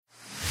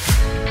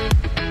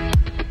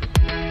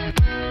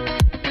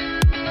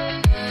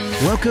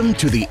Welcome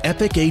to the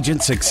Epic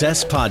Agent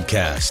Success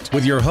Podcast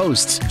with your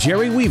hosts,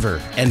 Jerry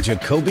Weaver and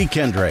Jacoby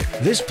Kendrick.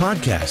 This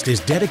podcast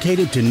is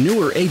dedicated to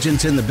newer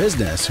agents in the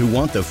business who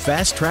want the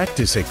fast track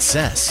to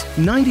success.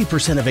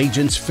 90% of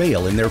agents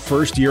fail in their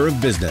first year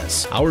of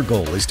business. Our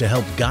goal is to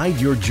help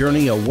guide your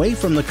journey away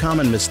from the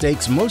common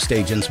mistakes most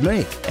agents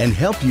make and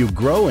help you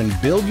grow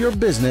and build your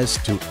business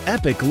to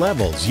epic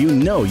levels you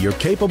know you're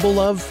capable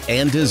of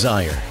and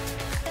desire.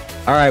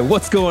 All right,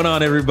 what's going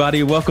on,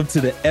 everybody? Welcome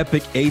to the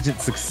Epic Agent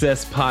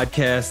Success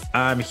Podcast.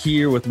 I'm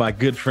here with my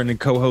good friend and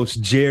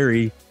co-host,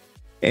 Jerry.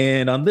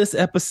 And on this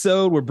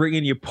episode, we're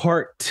bringing you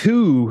part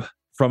 2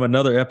 from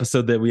another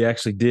episode that we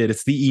actually did.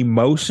 It's the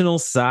emotional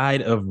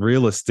side of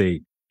real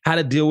estate, how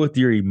to deal with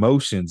your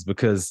emotions,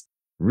 because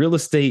real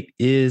estate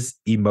is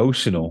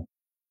emotional.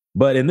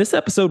 But in this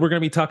episode, we're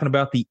going to be talking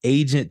about the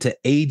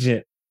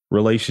agent-to-agent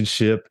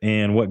relationship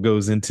and what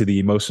goes into the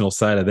emotional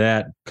side of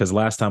that, because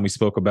last time we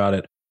spoke about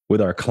it with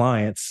our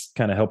clients,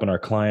 kind of helping our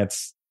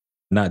clients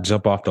not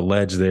jump off the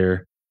ledge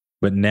there.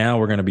 But now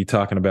we're going to be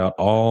talking about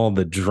all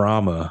the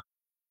drama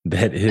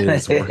that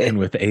is working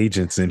with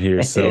agents in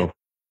here. So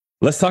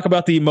let's talk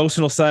about the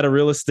emotional side of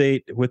real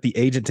estate with the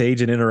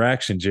agent-to-agent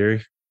interaction,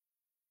 Jerry.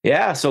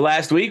 Yeah. So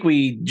last week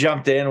we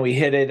jumped in, we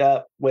hit it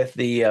up with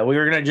we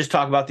were going to just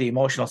talk about the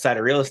emotional side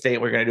of real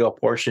estate. We're going to do a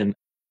portion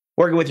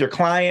working with your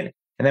client,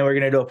 and then we're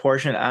going to do a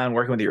portion on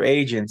working with your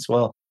agents.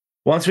 Well,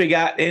 once we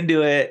got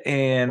into it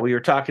and we were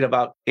talking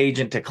about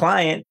agent to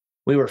client,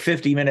 we were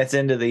 50 minutes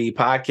into the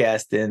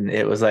podcast and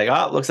it was like,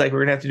 oh, it looks like we're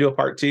going to have to do a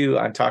part 2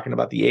 on talking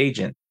about the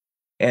agent.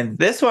 And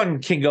this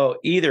one can go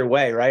either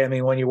way, right? I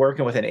mean, when you're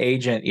working with an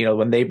agent, you know,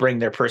 when they bring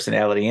their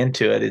personality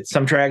into it,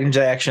 some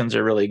transactions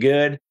are really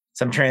good.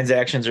 Some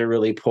transactions are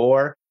really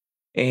poor.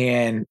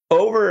 And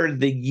over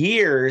the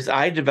years,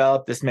 I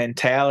developed this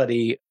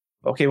mentality.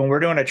 Okay, when we're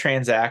doing a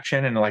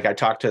transaction and like I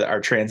talked to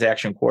our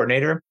transaction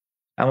coordinator,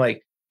 I'm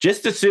like,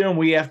 just assume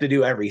we have to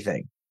do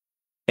everything.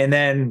 And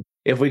then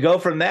if we go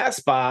from that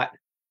spot,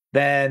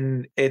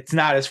 then it's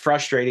not as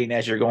frustrating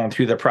as you're going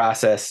through the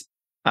process.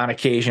 On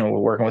occasion, we're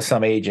working with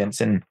some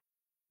agents. And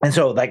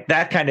so like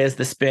that kind of is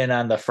the spin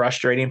on the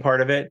frustrating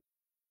part of it.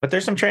 But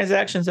there's some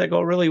transactions that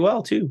go really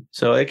well too.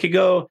 So it could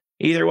go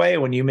either way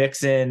when you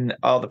mix in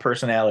all the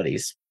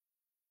personalities.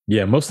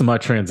 Yeah, most of my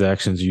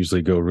transactions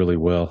usually go really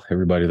well.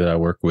 Everybody that I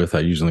work with, I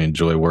usually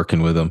enjoy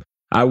working with them.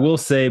 I will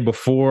say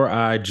before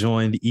I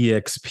joined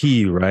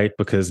EXP, right?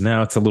 Because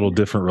now it's a little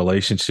different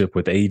relationship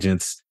with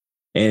agents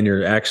and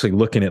you're actually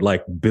looking at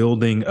like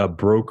building a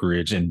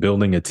brokerage and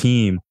building a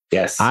team.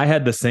 Yes. I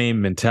had the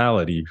same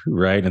mentality,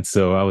 right? And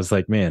so I was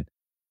like, man,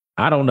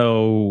 I don't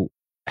know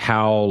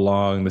how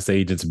long this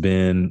agent's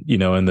been, you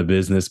know, in the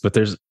business, but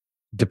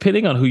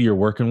depending on who you're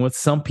working with,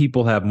 some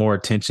people have more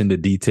attention to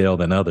detail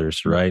than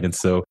others, right? And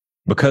so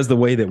because the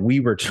way that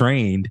we were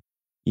trained,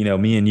 you know,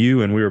 me and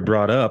you, and we were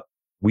brought up,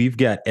 we've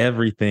got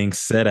everything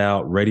set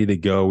out, ready to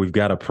go. We've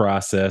got a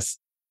process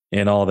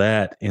and all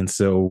that. And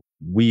so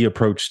we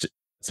approached,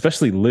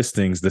 especially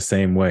listings, the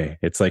same way.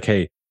 It's like,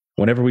 hey,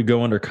 whenever we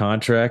go under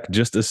contract,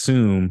 just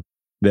assume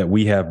that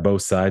we have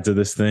both sides of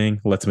this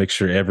thing. Let's make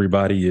sure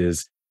everybody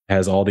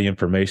has all the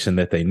information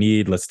that they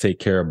need. Let's take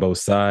care of both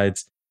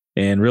sides.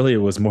 And really, it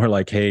was more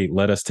like, hey,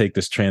 let us take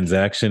this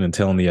transaction and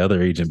telling the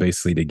other agent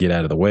basically to get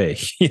out of the way,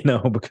 you know,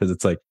 because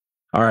it's like,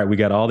 all right, we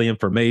got all the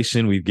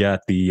information. We've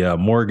got the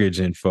mortgage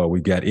info.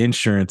 We've got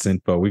insurance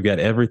info. We've got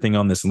everything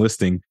on this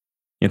listing.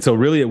 And so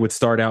really it would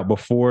start out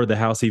before the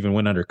house even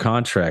went under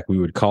contract. We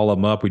would call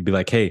them up. We'd be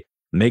like, hey,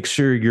 make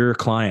sure your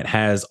client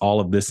has all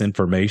of this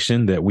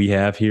information that we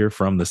have here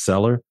from the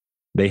seller.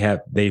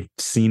 They've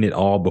seen it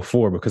all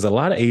before, because a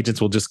lot of agents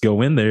will just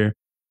go in there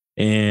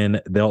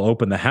and they'll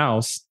open the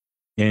house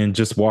and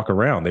just walk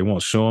around. They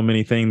won't show them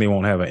anything. They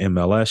won't have an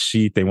MLS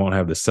sheet. They won't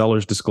have the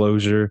seller's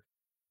disclosure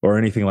or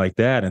anything like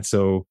that. And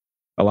so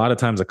a lot of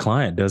times a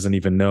client doesn't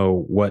even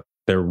know what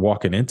they're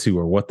walking into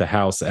or what the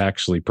house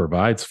actually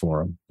provides for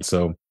them.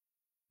 So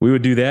we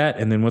would do that.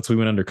 And then once we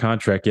went under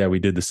contract, yeah, we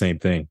did the same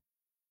thing.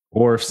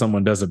 Or if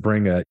someone doesn't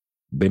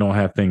they don't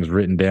have things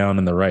written down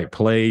in the right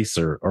place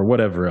or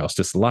whatever else,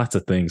 just lots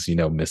of things, you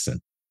know,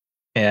 missing.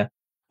 Yeah.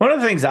 One of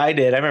the things I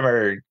did, I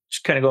remember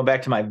just kind of going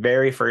back to my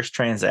very first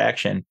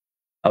transaction,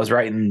 I was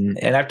writing,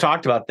 and I've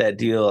talked about that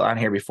deal on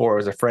here before. It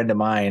was a friend of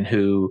mine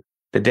who,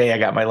 the day I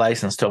got my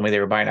license, told me they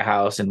were buying a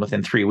house, and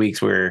within 3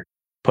 weeks we were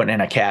putting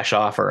in a cash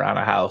offer on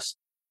a house.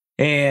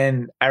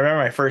 And I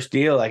remember my first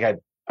deal, like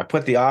I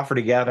put the offer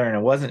together and I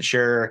wasn't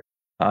sure.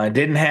 I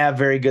didn't have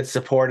very good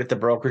support at the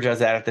brokerage I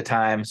was at the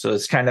time. So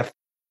it's kind of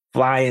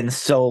flying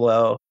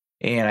solo.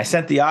 And I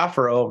sent the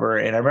offer over,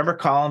 and I remember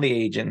calling the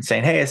agent and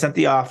saying, hey, I sent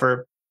the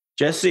offer.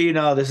 Just so you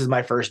know, this is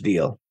my first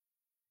deal.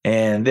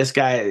 And this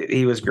guy,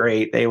 he was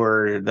great.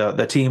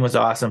 The team was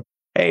awesome.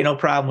 Hey, no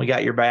problem. We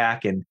got your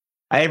back. And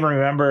I even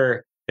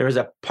remember there was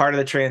a part of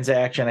the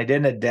transaction, I did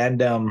an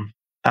addendum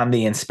on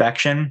the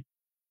inspection.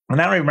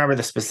 And I don't remember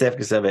the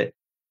specifics of it,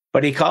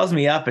 but he calls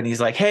me up and he's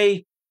like,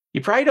 hey,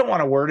 you probably don't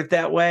want to word it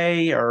that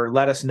way or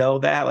let us know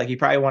that. Like, you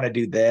probably want to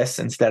do this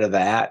instead of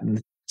that.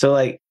 And so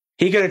like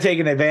he could have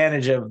taken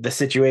advantage of the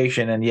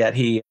situation, and yet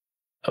he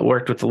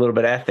worked with a little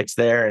bit of ethics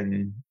there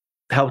and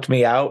helped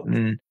me out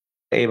and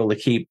able to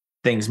keep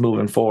things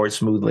moving forward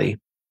smoothly.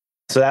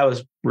 So that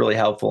was really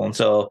helpful. And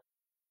so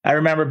I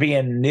remember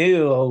being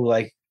new,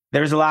 like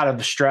there was a lot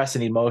of stress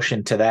and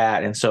emotion to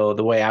that. And so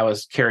the way I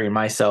was carrying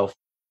myself,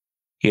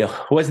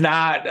 was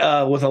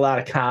not with a lot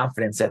of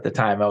confidence at the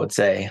time, I would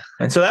say.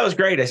 And so that was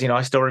great. As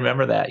I still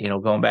remember that,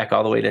 going back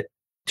all the way to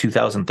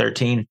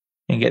 2013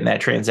 and getting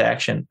that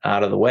transaction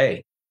out of the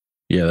way.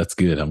 Yeah, that's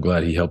good. I'm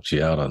glad he helped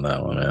you out on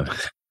that one, man.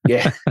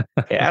 Yeah.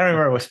 I don't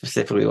remember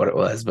specifically what it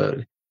was, but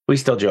we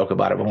still joke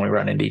about it when we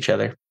run into each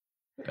other.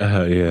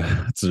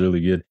 Yeah, that's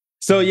really good.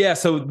 So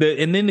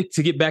and then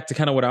to get back to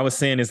kind of what I was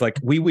saying is like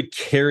we would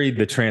carry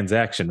the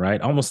transaction, right?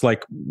 Almost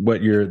like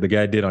what the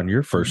guy did on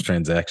your first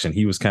transaction.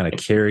 He was kind of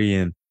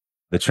carrying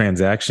the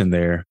transaction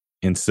there.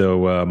 And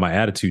so my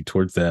attitude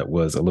towards that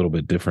was a little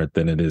bit different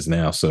than it is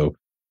now. So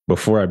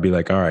before I'd be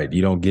like, all right,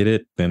 you don't get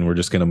it, then we're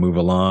just going to move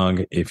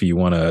along. If you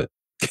want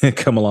to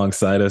come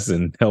alongside us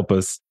and help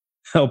us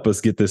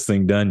get this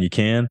thing done, you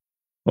can.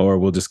 Or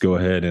we'll just go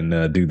ahead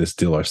and do this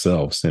deal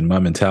ourselves. And my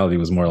mentality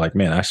was more like,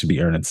 man, I should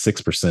be earning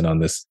 6% on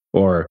this,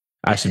 or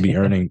I should be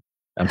earning,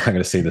 I'm not going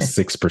to say the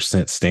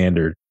 6%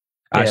 standard.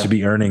 I should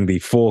be earning the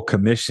full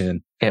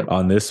commission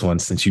on this one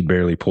since you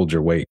barely pulled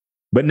your weight.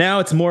 But now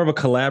it's more of a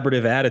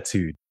collaborative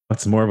attitude.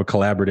 It's more of a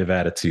collaborative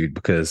attitude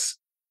because,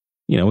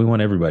 we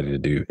want everybody to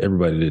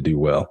do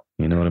well.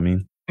 You know what I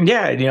mean?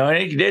 Yeah.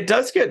 It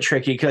does get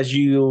tricky because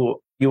you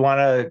want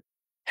to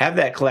have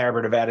that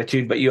collaborative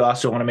attitude, but you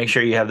also want to make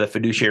sure you have the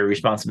fiduciary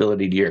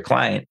responsibility to your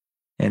client.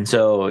 And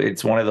so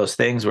it's one of those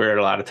things where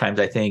a lot of times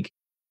I think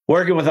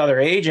working with other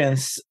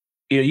agents,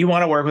 you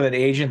want to work with an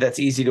agent that's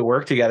easy to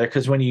work together,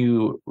 because when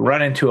you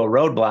run into a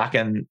roadblock,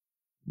 and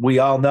we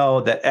all know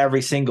that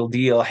every single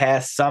deal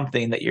has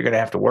something that you're going to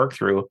have to work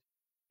through,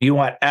 you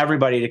want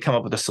everybody to come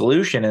up with a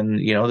solution. And,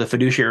 the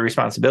fiduciary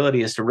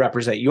responsibility is to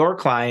represent your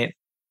client,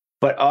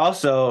 but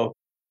also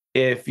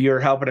if you're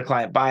helping a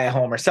client buy a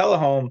home or sell a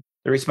home,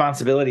 the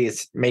responsibility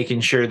is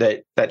making sure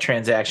that that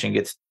transaction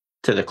gets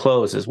to the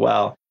close as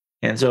well.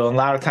 And so a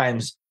lot of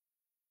times,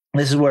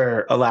 this is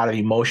where a lot of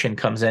emotion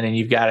comes in, and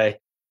you've got to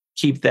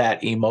keep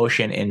that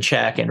emotion in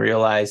check and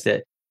realize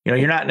that,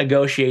 you're not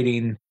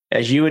negotiating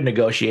as you would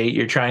negotiate.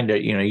 You're trying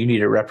to, you need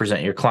to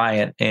represent your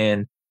client.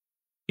 And,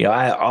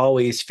 I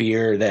always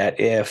fear that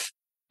if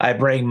I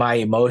bring my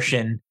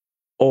emotion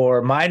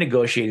or my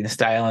negotiating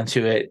style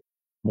into it,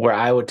 where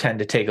I would tend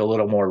to take a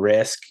little more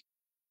risk,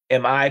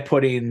 am I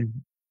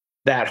putting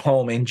that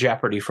home in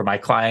jeopardy for my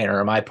client, or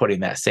am I putting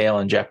that sale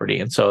in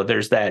jeopardy? And so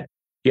there's that,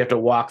 you have to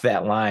walk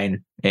that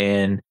line.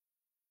 And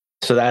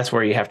so that's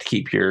where you have to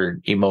keep your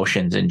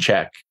emotions in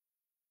check.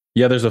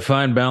 Yeah, there's a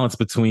fine balance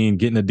between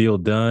getting a deal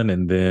done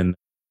and then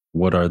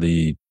what are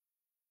the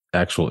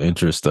actual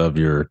interests of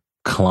your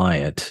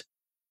client.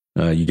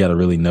 You got to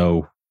really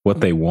know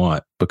what they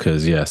want,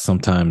 because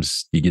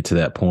sometimes you get to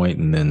that point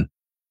and then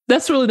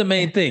that's really the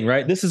main thing,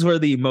 right? This is where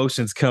the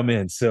emotions come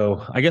in.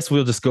 So I guess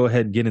we'll just go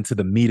ahead and get into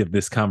the meat of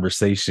this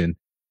conversation.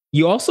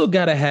 You also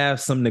got to have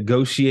some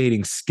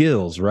negotiating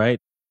skills, right?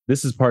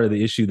 This is part of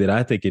the issue that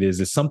I think it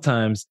is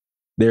sometimes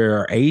there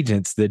are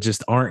agents that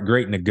just aren't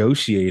great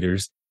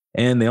negotiators.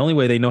 And the only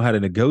way they know how to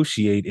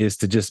negotiate is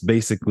to just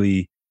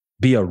basically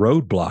be a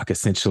roadblock,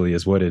 essentially,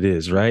 is what it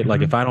is, right? Mm-hmm.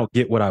 Like if I don't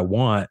get what I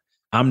want,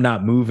 I'm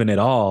not moving at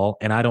all.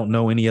 And I don't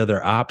know any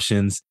other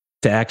options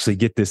to actually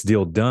get this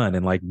deal done.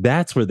 And like,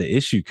 that's where the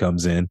issue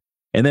comes in.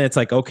 And then it's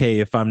like, okay,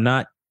 if I'm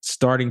not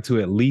starting to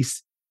at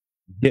least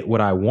get what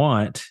I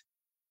want,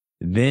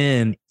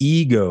 then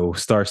ego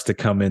starts to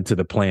come into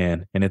the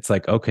plan. And it's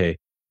like, okay,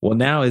 well,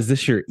 now is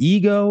this your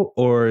ego,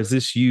 or is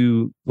this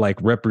you like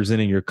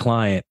representing your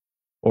client,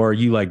 or are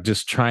you like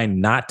just trying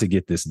not to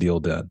get this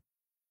deal done?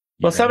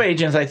 Well, some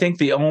agents, I think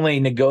the only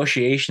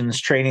negotiations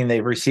training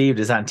they've received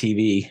is on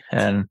TV,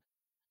 and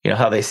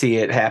how they see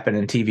it happen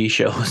in TV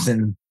shows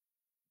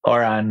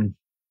or on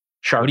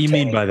Shark Tank. What do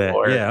you mean by that?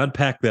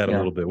 Unpack that a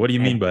little bit. What do you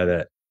mean by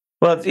that?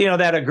 Well,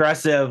 that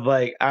aggressive,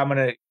 like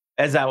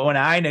when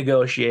I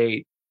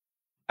negotiate,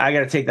 I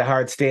got to take the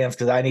hard stance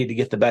because I need to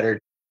get the better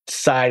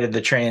side of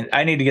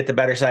I need to get the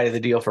better side of the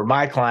deal for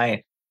my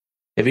client.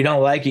 If you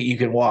don't like it, you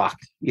can walk.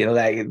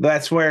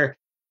 That's where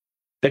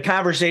the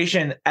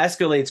conversation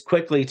escalates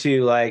quickly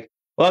to like,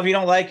 well, if you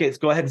don't like it,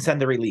 go ahead and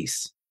send the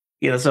release.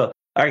 So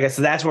all right,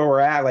 so that's where we're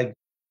at. Like,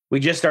 we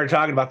just started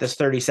talking about this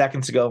 30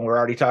 seconds ago, and we're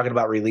already talking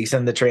about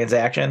releasing the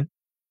transaction.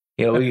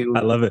 I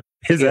love it.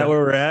 Is that where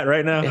we're at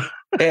right now?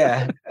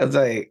 Yeah. I was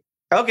like,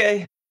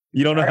 okay.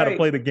 You don't know how to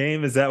play the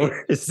game? Is that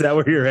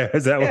where you're at?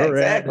 Is that where we're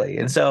at? Exactly.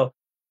 And so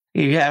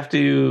you have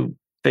to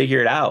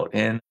figure it out.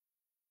 And,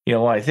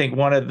 I think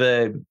one of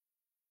the,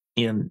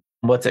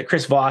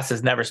 Chris Voss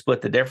has never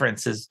split the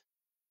difference is,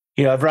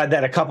 I've read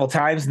that a couple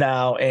times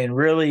now, and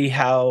really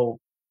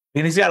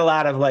he's got a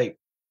lot of like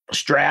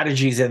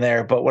strategies in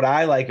there. But what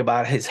I like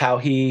about it is how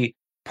he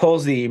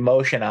pulls the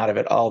emotion out of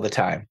it all the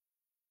time.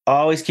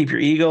 Always keep your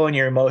ego and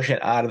your emotion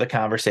out of the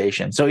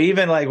conversation. So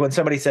even like when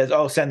somebody says,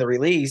 oh, send the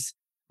release,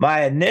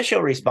 my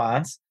initial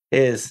response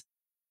is,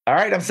 all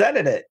right, I'm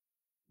sending it.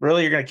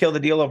 Really, you're going to kill the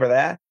deal over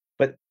that?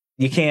 But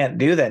you can't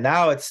do that.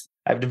 Now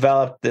I've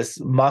developed this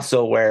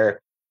muscle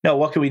where, no,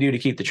 what can we do to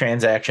keep the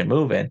transaction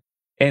moving?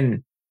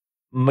 And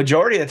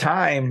majority of the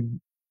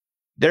time,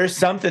 there's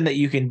something that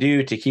you can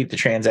do to keep the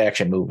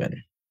transaction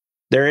moving.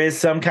 There is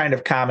some kind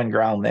of common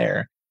ground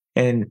there.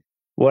 And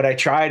what I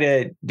try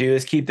to do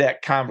is keep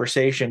that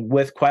conversation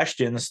with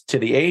questions to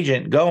the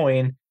agent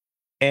going.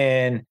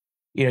 And,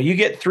 you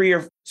get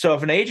so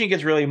if an agent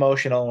gets really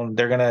emotional and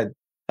they're going to,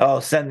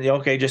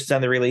 just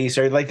send the release,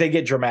 or like they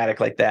get dramatic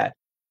like that.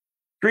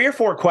 3 or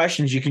 4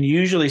 questions, you can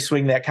usually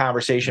swing that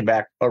conversation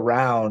back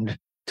around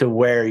to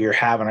where you're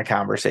having a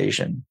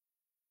conversation.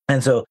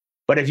 And so,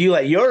 but if you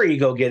let your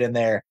ego get in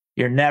there,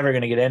 you're never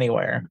going to get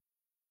anywhere.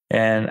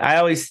 And I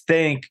always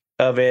think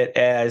of it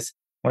as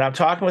when I'm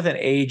talking with an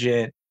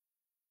agent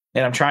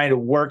and I'm trying to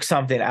work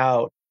something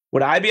out,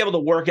 would I be able to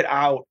work it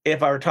out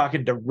if I were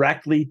talking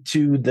directly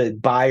to the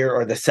buyer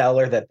or the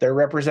seller that they're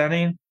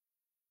representing?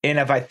 And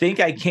if I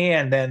think I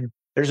can, then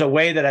there's a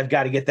way that I've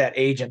got to get that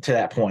agent to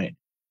that point.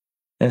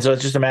 And so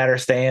it's just a matter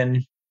of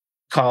staying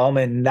calm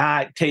and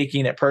not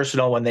taking it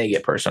personal when they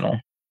get personal.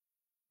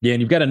 Yeah,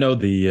 and you've got to know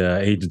the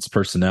agent's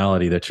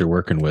personality that you're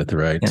working with,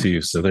 right? Yeah.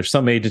 Too. So there's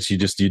some agents you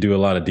do a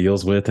lot of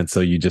deals with, and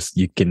so you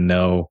can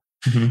know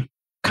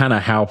kind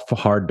of how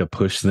hard to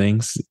push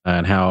things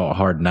and how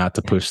hard not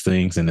to push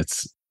things. And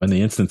it's in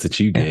the instance that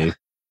you gave.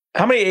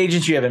 How many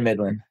agents you have in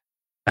Midland?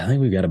 I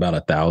think we've got about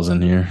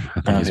 1,000 here.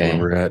 I think is where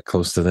we're at,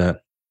 close to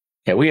that.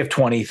 Yeah, we have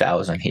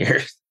 20,000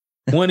 here.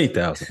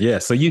 20,000. Yeah.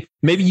 So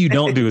maybe you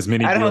don't do as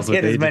many deals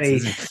with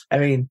agents.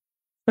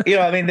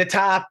 The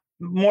top,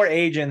 more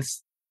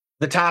agents,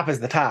 the top is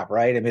the top,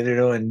 right? I mean, they're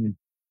doing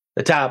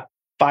the top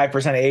 5%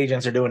 of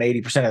agents are doing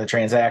 80% of the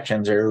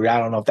transactions, or I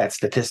don't know if that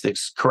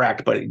statistic's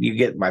correct, but you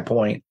get my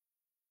point.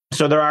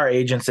 So there are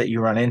agents that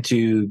you run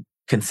into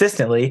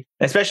consistently,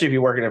 especially if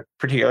you work in a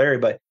particular area,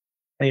 but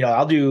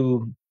I'll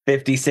do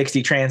 50,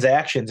 60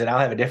 transactions and I'll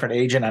have a different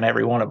agent on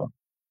every one of them.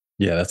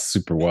 Yeah, that's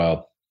super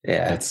wild.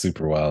 Yeah. That's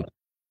super wild.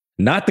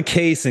 Not the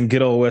case in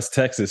good old West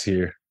Texas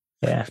here.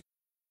 Yeah.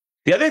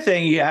 The other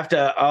thing you have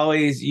to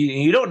always,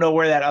 you don't know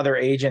where that other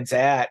agent's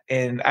at.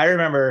 And I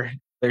remember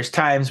there's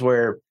times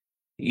where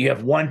you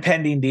have one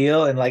pending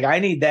deal and like, I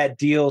need that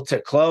deal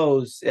to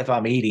close if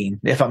I'm eating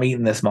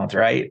this month.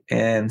 Right.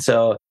 And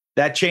so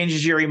that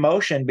changes your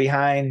emotion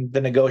behind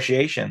the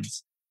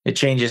negotiations. It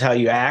changes how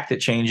you act. It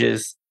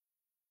changes.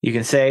 You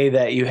can say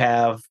that you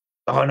have,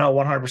 oh no,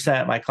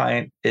 100%, my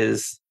client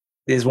is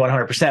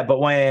 100%. But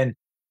when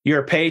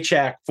your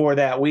paycheck for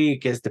that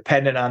week is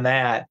dependent on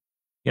that,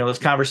 those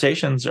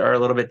conversations are a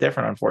little bit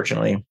different,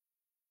 unfortunately.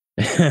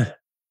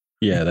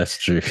 Yeah, that's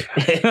true.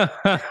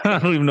 I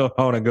don't even know if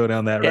I want to go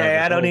down that road.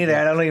 Yeah, I don't either.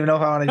 I don't even know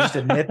if I want to just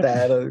admit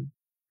that.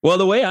 Well,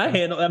 the way I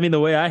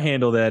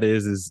handle that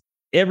is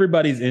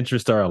everybody's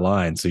interests are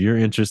aligned. So your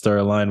interests are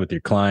aligned with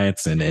your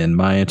clients and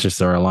my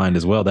interests are aligned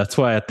as well. That's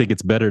why I think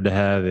it's better to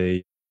have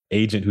a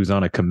agent who's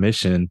on a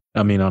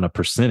on a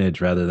percentage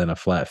rather than a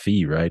flat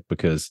fee, right?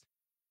 Because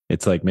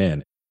it's like,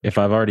 man, if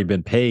I've already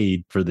been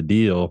paid for the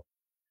deal,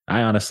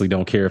 I honestly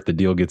don't care if the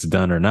deal gets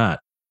done or not.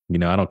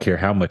 I don't care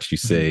how much you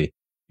say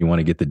you want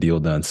to get the deal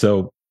done.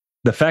 So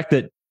the fact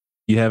that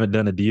you haven't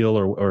done a deal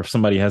or if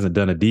somebody hasn't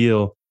done a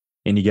deal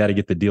and you got to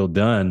get the deal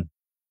done,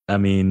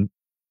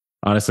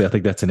 honestly, I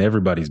think that's in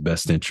everybody's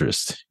best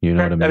interest. You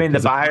know what I mean? I mean, the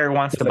buyer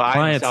wants to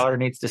buy, and the seller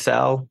needs to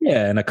sell.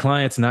 Yeah, and a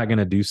client's not going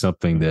to do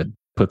something that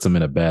puts them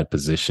in a bad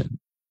position.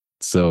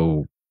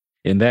 So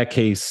in that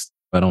case,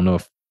 I don't know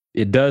if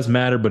it does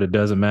matter, but it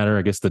doesn't matter.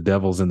 I guess the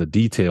devil's in the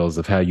details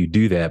of how you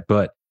do that.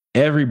 But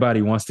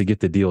everybody wants to get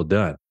the deal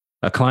done.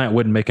 A client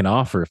wouldn't make an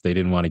offer if they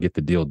didn't want to get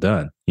the deal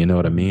done. You know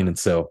what I mean? And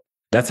so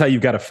that's how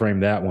you've got to frame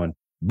that one.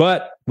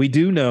 But we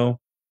do know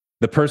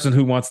the person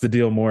who wants the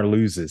deal more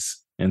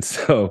loses. And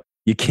so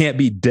you can't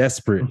be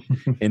desperate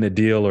in a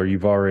deal or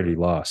you've already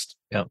lost.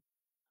 Yep.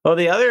 Well,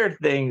 the other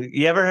thing,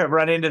 you ever have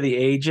run into the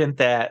agent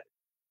that,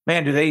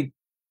 man, do they,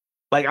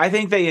 like, I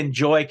think they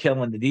enjoy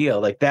killing the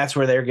deal. Like, that's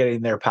where they're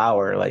getting their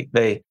power. Like,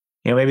 they,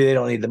 maybe they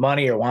don't need the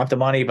money or want the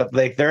money, but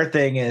like their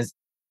thing is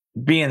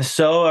being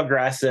so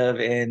aggressive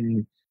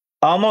and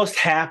almost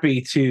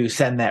happy to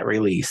send that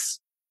release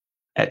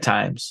at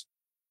times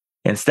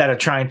instead of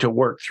trying to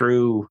work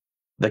through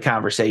the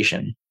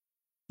conversation.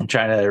 I'm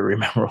trying to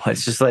remember.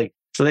 It's just like,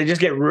 so they just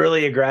get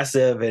really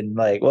aggressive and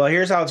like, well,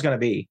 here's how it's going to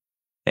be.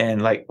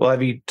 And like, well,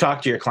 have you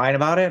talked to your client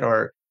about it?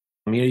 Or,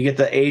 you get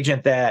the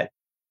agent that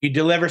you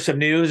deliver some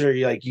news or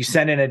you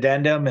send an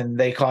addendum and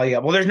they call you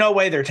up. Well, there's no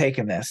way they're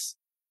taking this.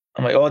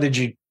 I'm like, oh, did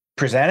you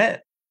present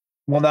it?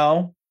 Well,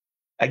 no.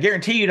 I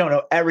guarantee you don't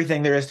know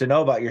everything there is to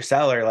know about your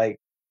seller. Like,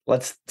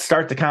 let's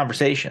start the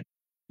conversation.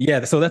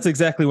 Yeah. So that's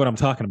exactly what I'm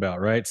talking about,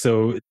 right?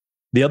 So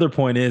the other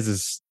point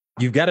is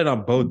you've got it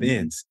on both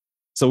ends.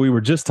 So we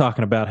were just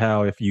talking about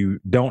how if you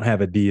don't have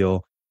a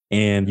deal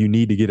and you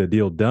need to get a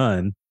deal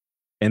done,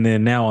 and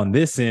then now on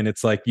this end,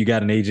 it's like you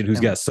got an agent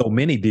who's got so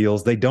many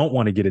deals, they don't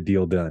want to get a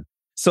deal done.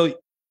 So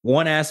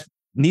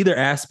neither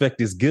aspect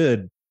is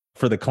good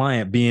for the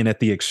client being at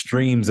the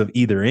extremes of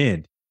either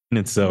end.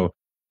 And so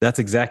that's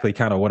exactly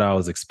kind of what I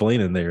was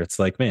explaining there. It's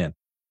like, man,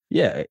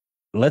 yeah,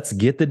 let's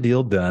get the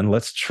deal done.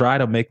 Let's try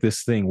to make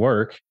this thing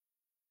work.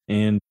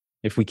 And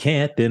if we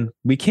can't, then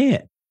we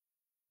can't.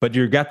 But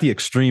you got the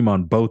extreme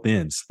on both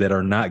ends that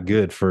are not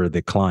good for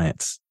the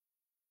clients.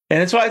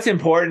 And that's why it's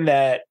important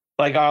that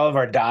like all of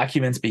our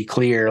documents be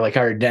clear, like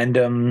our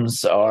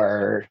addendums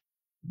are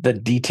the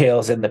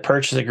details in the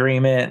purchase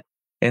agreement.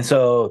 And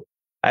so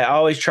I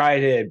always try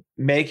to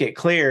make it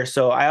clear.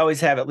 So I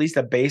always have at least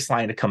a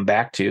baseline to come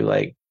back to,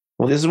 like,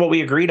 well, this is what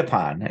we agreed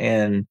upon.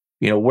 And,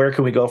 where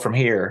can we go from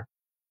here?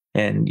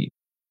 And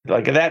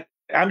like that,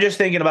 I'm just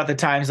thinking about the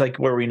times like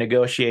where we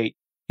negotiate,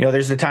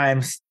 there's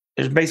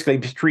basically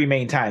three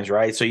main times,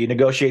 right? So you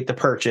negotiate the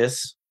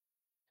purchase,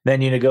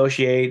 then you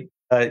negotiate,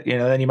 then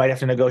you might have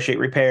to negotiate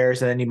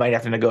repairs, and then you might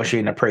have to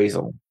negotiate an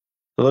appraisal.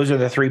 So those are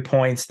the 3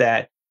 points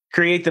that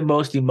create the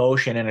most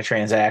emotion in a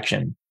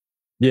transaction.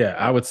 Yeah,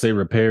 I would say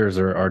repairs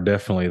are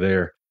definitely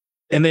there.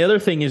 And the other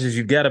thing is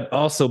you got to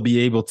also be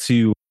able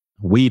to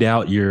weed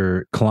out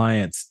your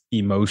clients'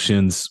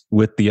 emotions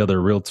with the other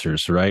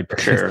realtors, right? For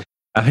sure.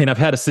 I mean, I've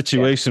had a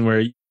situation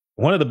where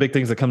one of the big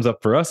things that comes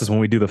up for us is when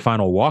we do the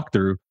final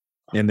walkthrough,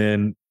 and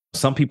then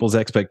some people's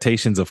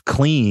expectations of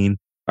clean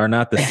are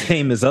not the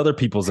same as other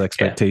people's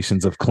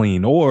expectations of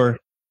clean. Or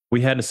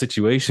we had a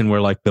situation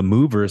where like the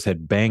movers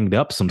had banged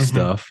up some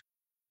stuff,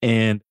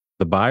 and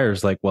the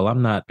buyer's like, well,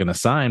 I'm not going to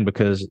sign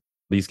because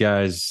these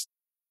guys,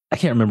 I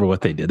can't remember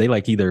what they did. They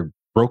like either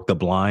broke the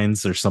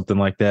blinds or something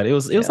like that. It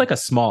was like a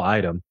small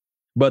item,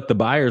 but the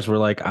buyers were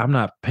like, I'm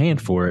not paying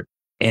for it.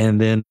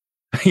 And then,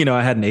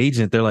 I had an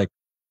agent. They're like,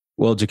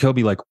 well,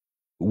 Jacoby, like,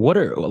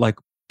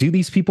 do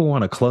these people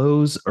want to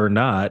close or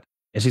not?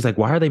 And she's like,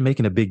 why are they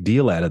making a big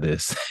deal out of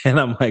this? And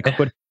I'm like,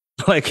 what?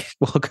 Like,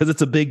 well, because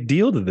it's a big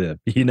deal to them,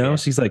 Yeah.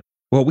 She's like,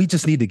 well, we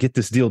just need to get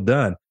this deal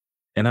done.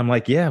 And I'm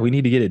like, yeah, we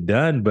need to get it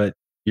done. But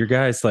your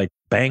guys like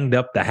banged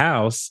up the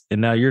house,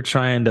 and now you're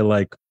trying to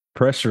like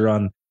pressure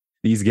on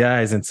these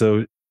guys. And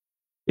so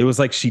it was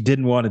like she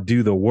didn't want to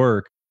do the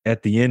work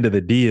at the end of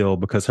the deal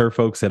because her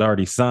folks had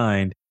already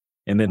signed.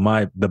 And then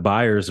the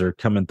buyers are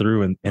coming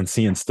through and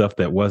seeing stuff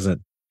that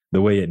wasn't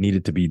the way it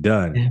needed to be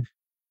done. Yeah.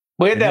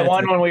 We had that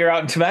one when we were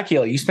out in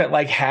Temecula. You spent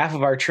like half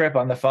of our trip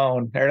on the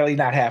phone, or really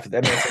not half.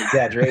 That's an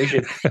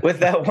exaggeration. With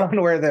that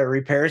one where the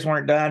repairs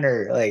weren't done,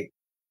 or like.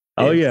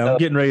 Oh yeah, I'm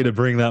getting ready to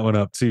bring that one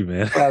up too,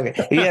 man.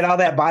 Okay, you had all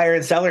that buyer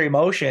and seller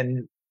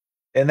emotion,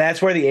 and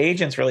that's where the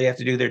agents really have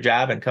to do their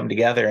job and come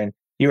together. And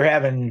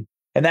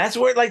and that's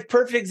where like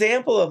perfect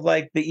example of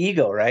like the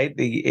ego, right?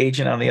 The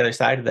agent on the other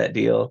side of that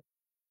deal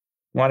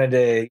wanted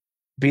to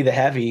be the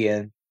heavy,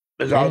 and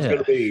that's how it's going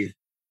to be.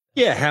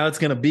 Yeah, how it's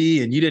going to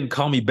be. And you didn't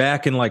call me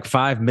back in like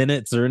 5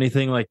 minutes or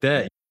anything like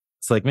that.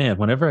 It's like, man,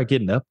 whenever I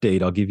get an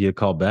update, I'll give you a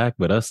call back.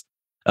 But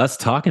us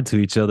talking to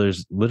each other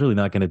is literally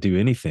not going to do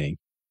anything.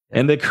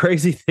 And the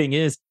crazy thing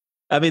is,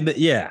 I mean,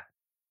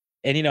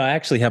 and I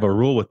actually have a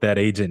rule with that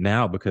agent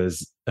now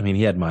because, I mean,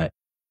 he had my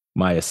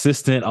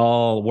assistant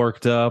all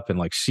worked up, and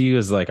like she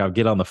was like, I'll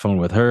get on the phone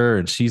with her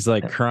and she's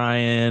like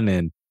crying,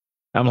 and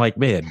I'm like,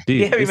 man,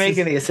 dude, you're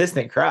making the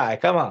assistant cry.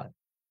 Come on.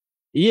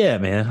 Yeah,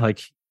 man.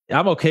 Like,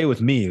 I'm okay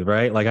with me,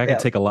 right? Like I can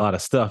take a lot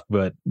of stuff,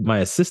 but my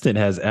assistant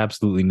has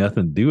absolutely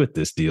nothing to do with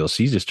this deal.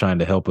 She's just trying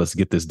to help us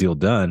get this deal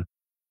done.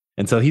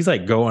 And so he's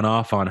like going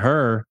off on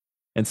her.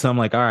 And so I'm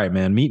like, all right,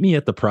 man, meet me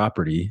at the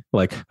property.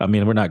 Like, I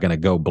mean, we're not going to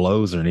go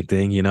blows or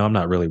anything. I'm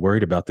not really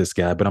worried about this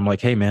guy, but I'm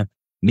like, hey, man,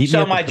 meet me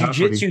at the property. My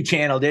jiu-jitsu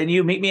channel, didn't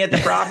you? Meet me at the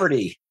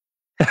property.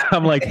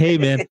 I'm like, hey,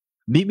 man,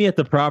 meet me at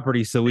the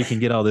property so we can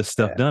get all this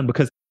stuff done.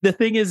 Because the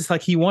thing is, it's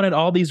like he wanted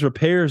all these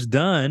repairs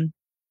done.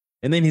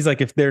 And then he's like,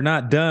 if they're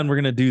not done, we're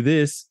going to do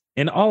this.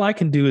 And all I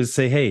can do is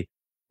say, hey,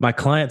 my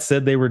client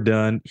said they were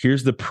done.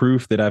 Here's the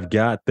proof that I've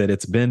got that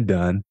it's been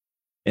done.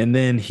 And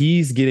then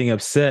he's getting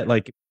upset,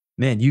 like,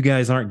 man, you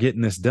guys aren't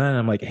getting this done.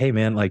 I'm like, hey,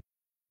 man, like,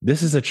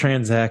 this is a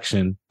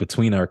transaction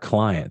between our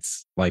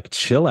clients. Like,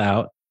 chill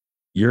out.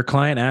 Your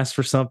client asked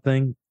for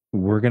something.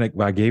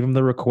 I gave them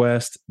the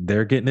request.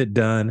 They're getting it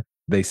done.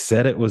 They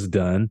said it was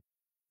done.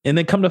 And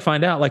then come to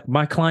find out, like,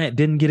 my client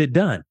didn't get it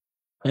done.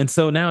 And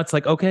so now it's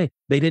like, okay,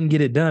 they didn't get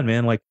it done,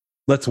 man. Like,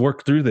 let's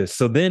work through this.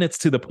 So then it's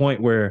to the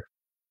point where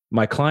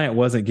my client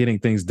wasn't getting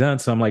things done.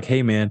 So I'm like,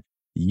 hey, man,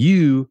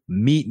 you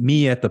meet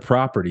me at the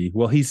property.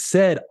 Well, he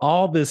said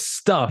all this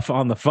stuff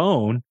on the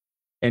phone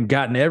and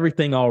gotten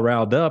everything all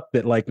riled up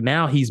that like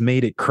now he's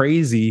made it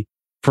crazy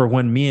for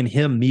when me and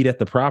him meet at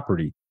the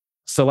property.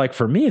 So like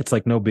for me, it's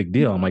like no big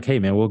deal. I'm like, hey,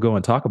 man, we'll go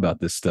and talk about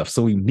this stuff.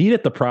 So we meet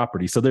at the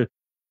property. So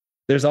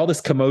there's all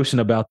this commotion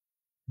about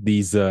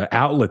these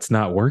outlets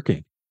not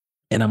working.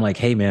 And I'm like,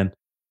 hey, man,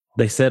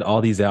 they said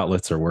all these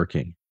outlets are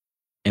working.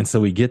 And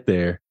so we get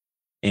there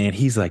and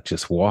he's like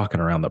just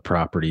walking around the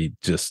property.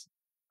 Just,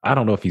 I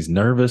don't know if he's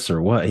nervous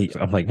or what.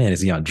 I'm like, man,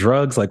 is he on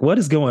drugs? Like, what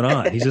is going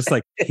on? He's just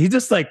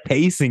like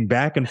pacing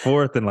back and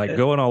forth and like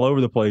going all over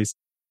the place.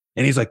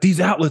 And he's like, these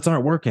outlets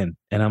aren't working.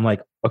 And I'm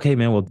like, okay,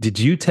 man, well, did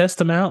you test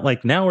them out?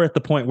 Like now we're at the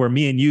point where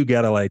me and you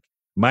got to like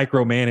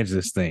micromanage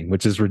this thing,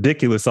 which is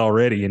ridiculous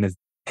already. And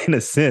in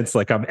a sense,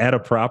 like I'm at a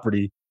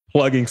property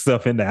plugging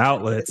stuff into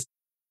outlets.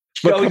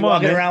 But he's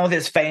walking around with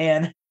his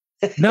fan.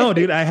 No,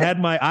 dude, I had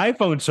my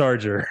iPhone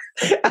charger.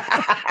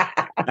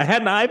 I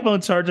had an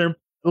iPhone charger,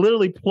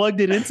 literally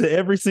plugged it into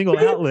every single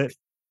outlet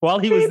while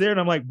he was there. And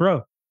I'm like,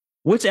 bro,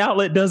 which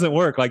outlet doesn't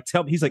work? Like,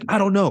 tell me. He's like, I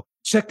don't know.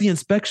 Check the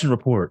inspection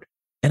report.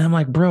 And I'm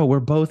like, bro, we're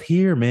both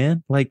here,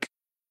 man. Like,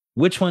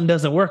 which one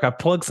doesn't work? I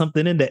plugged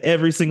something into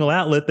every single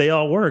outlet. They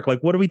all work.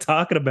 Like, what are we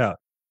talking about?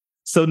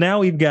 So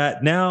now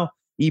now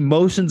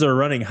emotions are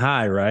running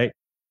high, right?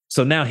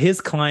 So now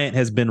his client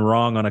has been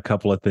wrong on a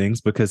couple of things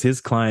because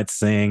his client's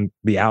saying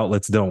the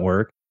outlets don't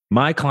work.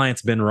 My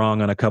client's been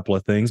wrong on a couple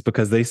of things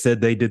because they said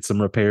they did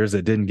some repairs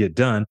that didn't get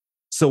done.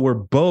 So we're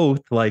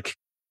both like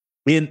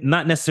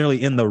not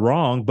necessarily in the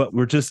wrong, but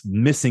we're just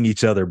missing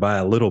each other by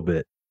a little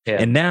bit. Yeah.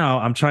 And now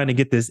I'm trying to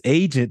get this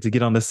agent to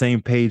get on the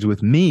same page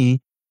with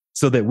me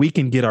so that we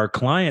can get our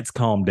clients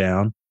calmed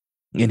down.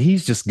 And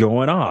he's just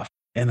going off.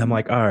 And I'm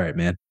like, all right,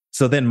 man.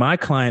 So then my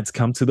clients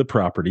come to the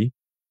property.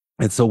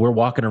 And so we're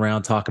walking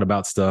around talking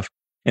about stuff.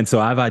 And so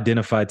I've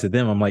identified to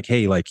them, I'm like,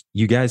 hey, like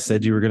you guys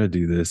said you were going to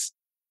do this.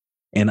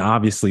 And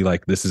obviously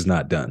like this is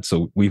not done.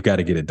 So we've got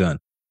to get it done.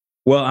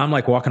 Well, I'm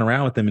like walking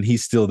around with him and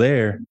he's still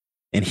there.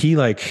 And he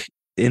like,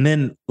 and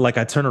then like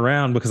I turn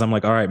around because I'm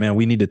like, all right, man,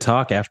 we need to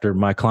talk after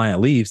my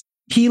client leaves.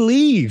 He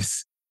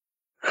leaves.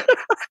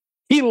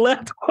 He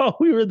left while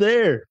we were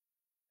there.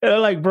 And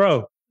I'm like,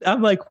 bro,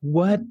 I'm like,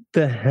 what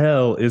the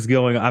hell is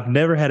going on? I've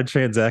never had a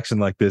transaction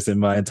like this in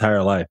my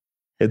entire life.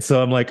 And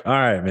so I'm like, all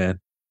right, man,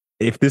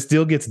 if this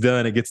deal gets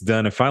done, it gets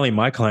done. And finally,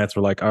 my clients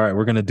were like, all right,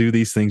 we're going to do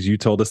these things you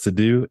told us to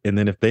do. And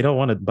then if they don't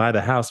want to buy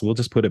the house, we'll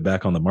just put it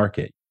back on the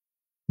market.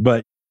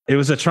 But it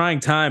was a trying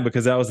time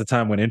because that was the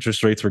time when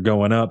interest rates were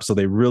going up. So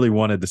they really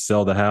wanted to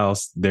sell the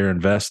house. They're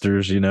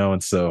investors, you know?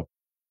 And so,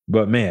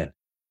 but man,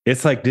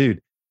 it's like,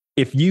 dude,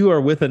 if you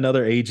are with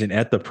another agent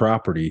at the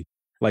property,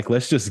 like,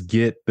 let's just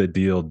get the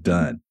deal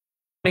done.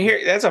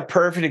 Here, that's a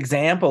perfect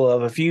example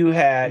of if you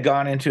had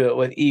gone into it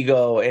with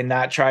ego and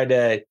not tried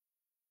to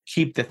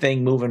keep the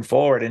thing moving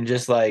forward and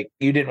just like,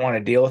 you didn't want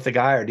to deal with the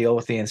guy or deal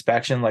with the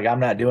inspection. Like,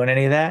 I'm not doing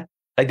any of that.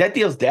 Like that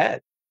deal's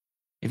dead.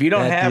 If you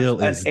don't have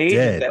an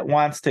agent that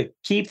wants to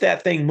keep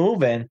that thing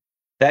moving,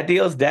 that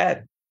deal's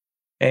dead.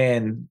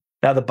 And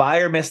now the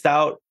buyer missed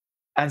out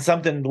on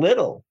something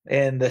little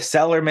and the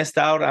seller missed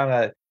out on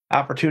a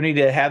opportunity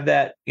to have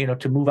that, you know,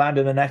 to move on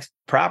to the next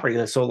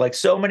property. So like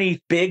so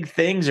many big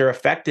things are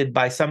affected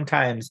by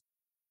sometimes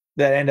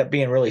that end up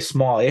being really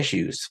small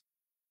issues.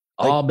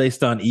 All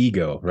based on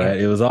ego, right?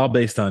 It was all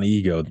based on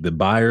ego, the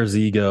buyer's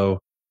ego,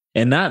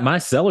 and not my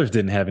sellers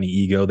didn't have any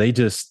ego.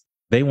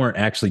 They weren't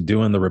actually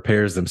doing the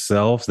repairs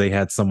themselves. They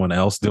had someone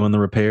else doing the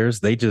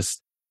repairs.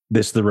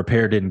 The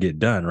repair didn't get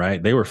done,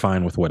 right? They were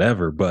fine with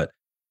whatever, but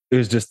it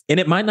was just, and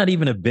it might not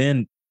even have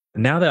been,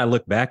 now that I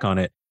look back on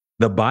it,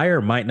 the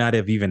buyer might not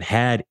have even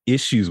had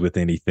issues with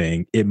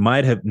anything. It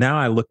might have, now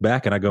I look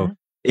back and I go,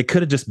 it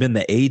could have just been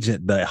the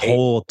agent the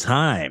whole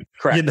time.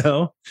 Correct. You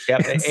know?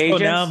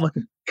 Yep.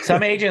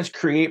 Some agents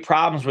create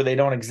problems where they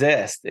don't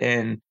exist.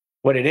 And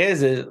what it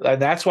is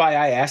that's why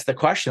I ask the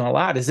question a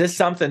lot. Is this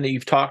something that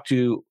you've talked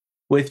over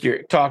with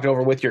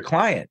your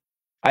client?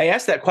 I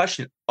ask that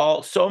question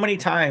so many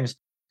times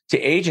to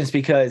agents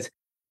because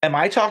am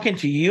I talking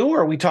to you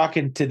or are we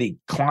talking to the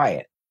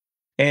client?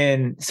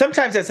 And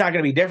sometimes that's not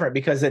going to be different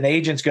because an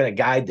agent's going to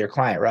guide their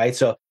client, right?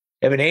 So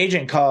if an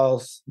agent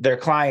calls their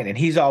client and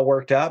he's all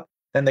worked up,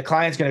 then the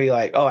client's going to be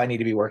like, oh, I need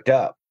to be worked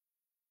up.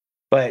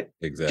 But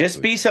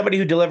just be somebody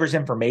who delivers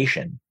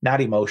information, not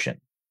emotion.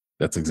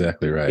 That's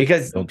exactly right.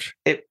 Because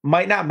it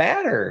might not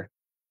matter.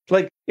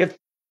 Like if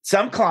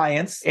some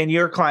clients and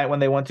your client,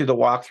 when they went through the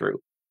walkthrough,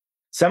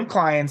 some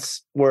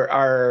clients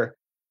are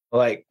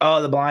like,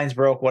 oh, the blinds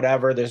broke,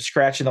 whatever. There's a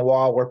scratch in the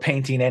wall. We're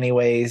painting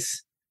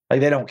anyways. Like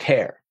they don't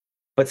care.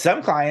 But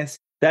some clients,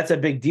 that's a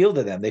big deal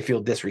to them. They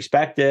feel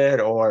disrespected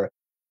or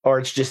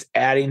it's just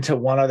adding to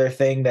one other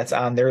thing that's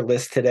on their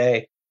list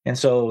today. And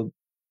so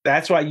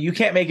that's why you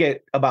can't make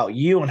it about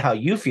you and how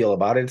you feel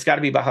about it. It's got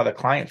to be about how the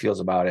client feels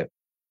about it.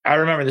 I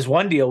remember this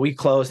one deal we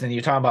closed and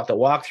you're talking about the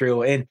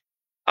walkthrough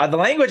and the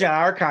language on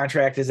our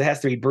contract is it has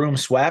to be broom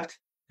swept.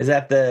 Is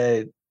that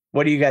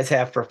what do you guys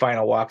have for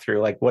final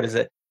walkthrough? Like, what is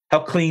it? How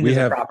clean does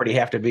the property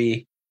have to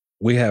be?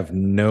 We have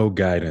no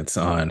guidance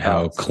on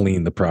how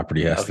clean the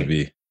property has to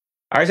be.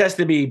 Ours has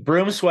to be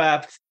broom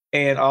swept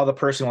and all the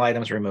personal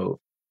items removed.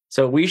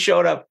 So we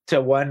showed up to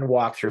final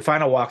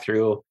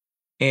walkthrough.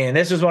 And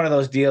this was one of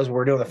those deals where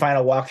we're doing the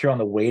final walkthrough on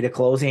the way to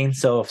closing.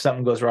 So if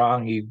something goes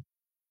wrong,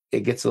 it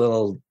gets a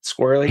little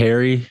squirrely.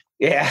 Hairy.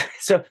 Yeah.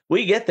 So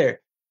we get there.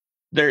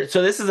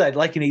 So this is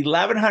like an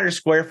 1,100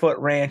 square foot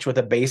ranch with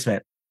a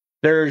basement.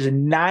 There's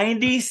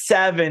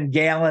 97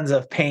 gallons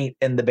of paint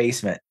in the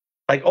basement,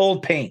 like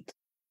old paint.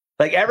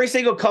 Like every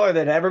single color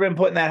that had ever been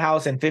put in that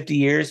house in 50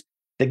 years,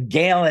 the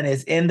gallon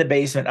is in the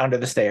basement under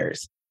the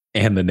stairs.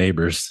 And the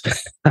neighbors.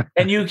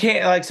 And you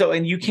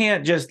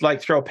can't just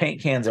like throw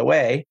paint cans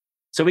away.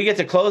 So we get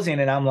to closing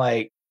and I'm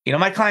like,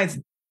 my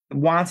client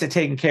wants it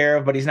taken care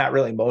of, but he's not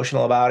really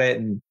emotional about it.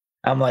 And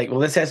I'm like, well,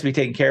 this has to be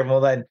taken care of. Well,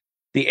 then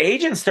the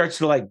agent starts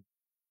to like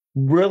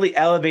really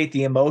elevate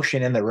the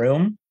emotion in the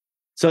room.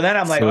 So then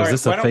I'm like, So all is right,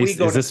 this why don't we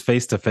go is this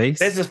face to face?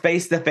 This is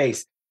face to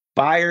face.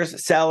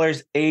 Buyers,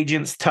 sellers,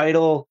 agents,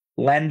 title,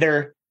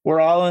 lender. We're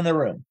all in the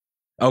room.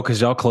 Oh,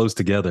 because y'all close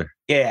together.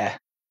 Yeah.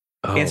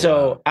 Oh, and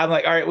so wow. I'm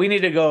like, all right, we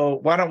need to go.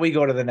 Why don't we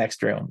go to the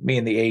next room? Me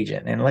and the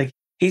agent. And like,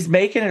 he's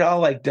making it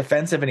all like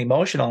defensive and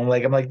emotional. I'm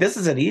like, this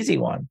is an easy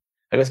one.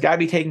 Like, it's got to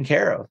be taken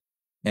care of.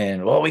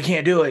 And well, we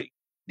can't do it.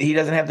 He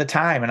doesn't have the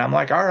time. And I'm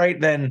like, all right,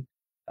 then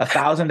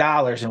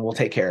 $1,000 and we'll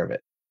take care of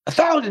it.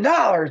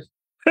 $1,000.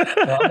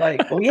 I'm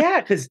like, well, yeah,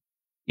 because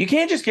you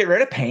can't just get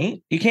rid of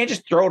paint. You can't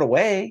just throw it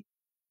away.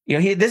 You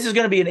know, this is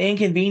going to be an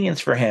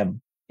inconvenience for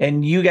him.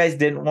 And you guys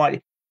didn't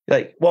want,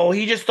 like, well,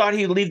 he just thought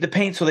he'd leave the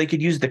paint so they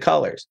could use the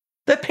colors.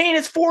 The paint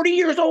is 40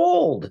 years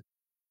old.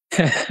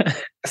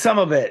 Some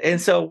of it.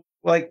 And so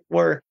like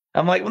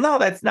I'm like, well, no,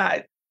 that's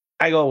not.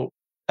 I go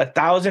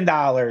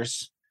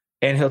 $1,000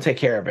 and he'll take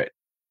care of it.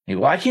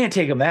 Well, I can't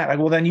take him that. Like,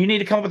 well, then you need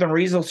to come up with a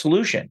reasonable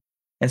solution.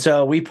 And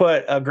so we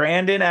put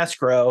 $1,000 in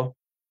escrow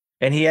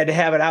and he had to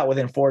have it out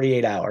within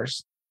 48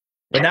 hours.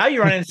 But now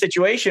you're running a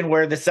situation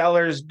where the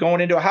seller's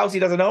going into a house he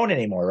doesn't own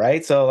anymore,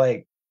 right? So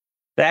like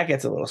that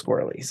gets a little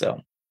squirrely.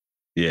 So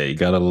yeah, you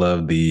gotta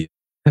love the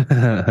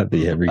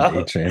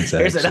everyday transactions.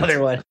 Here's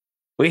another one.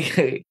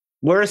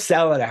 We're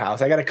selling a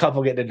house. I got a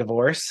couple getting a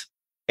divorce,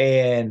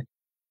 and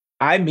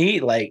I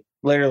meet like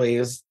literally it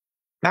was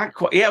not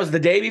quite. Yeah, it was the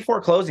day before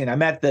closing. I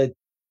met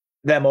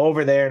them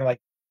over there, and like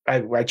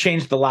I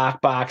changed the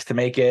lockbox to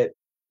make it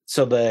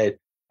so the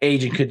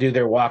agent could do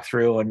their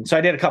walkthrough, and so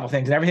I did a couple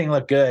things, and everything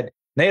looked good.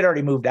 They had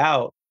already moved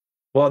out.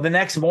 Well, the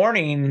next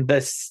morning,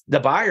 the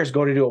buyers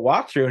go to do a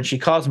walkthrough, and she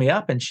calls me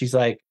up, and she's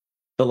like,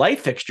 "The light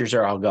fixtures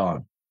are all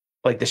gone,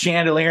 like the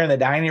chandelier in the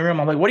dining room."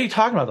 I'm like, "What are you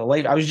talking about? The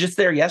light? I was just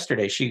there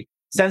yesterday." She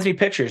sends me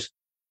pictures,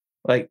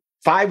 like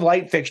 5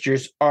 light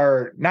fixtures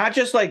are not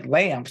just like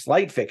lamps,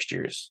 light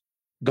fixtures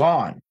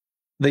gone.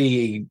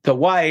 The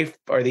wife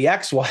or the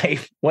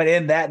ex-wife went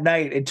in that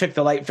night and took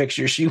the light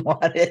fixtures she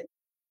wanted.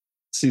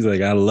 She's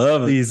like, I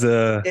love these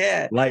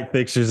light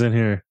fixtures in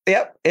here.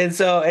 Yep. And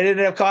so it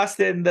ended up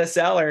costing the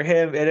seller it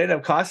ended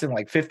up costing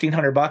like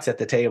 $1,500 at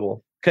the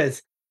table,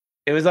 because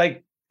it was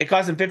like it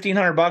cost him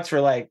 $1,500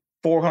 for like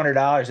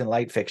 $400 in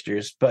light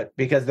fixtures, but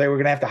because they were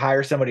gonna have to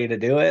hire somebody to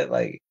do it,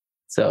 like,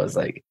 so it's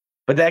like,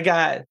 but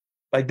that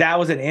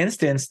was an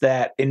instance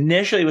that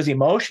initially was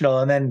emotional,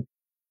 and then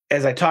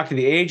as I talked to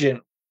the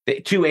agent, the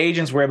 2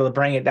 agents were able to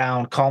bring it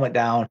down, calm it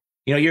down.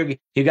 You know,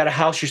 you got a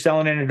house you're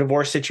selling in a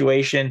divorce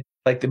situation.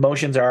 Like the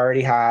emotions are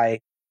already high.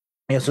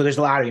 You know, so there's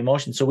a lot of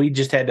emotion. So we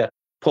just had to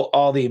pull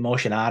all the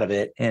emotion out of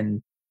it.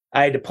 And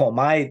I had to pull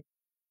my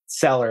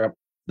seller,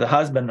 the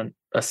husband,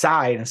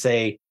 aside and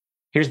say,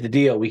 here's the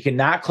deal. We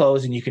cannot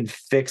close, and you can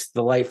fix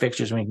the light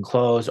fixtures when we can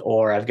close,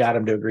 or I've got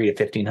him to agree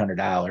to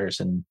 $1,500.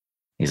 And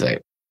he's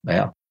like,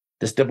 well,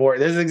 this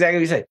is exactly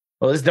what he said.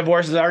 Well, this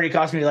divorce has already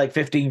cost me like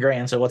 15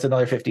 grand. So what's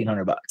another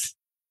 $1,500?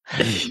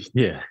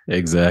 Yeah,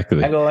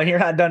 exactly. I go, and you're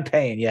not done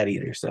paying yet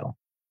either. So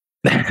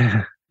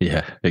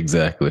yeah,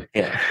 exactly.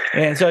 Yeah.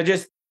 And so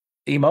just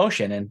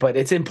emotion. But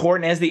it's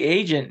important as the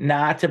agent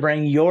not to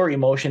bring your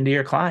emotion to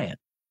your client.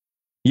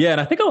 Yeah.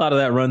 And I think a lot of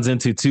that runs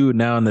into too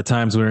now in the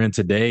times we're in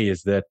today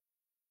is that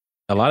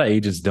a lot of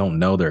agents don't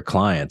know their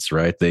clients,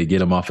 right? They get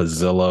them off of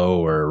Zillow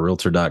or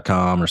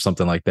realtor.com or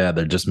something like that.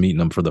 They're just meeting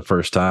them for the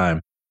first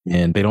time,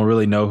 and they don't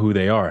really know who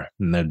they are.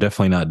 And they're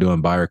definitely not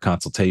doing buyer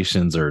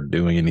consultations or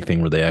doing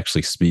anything where they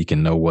actually speak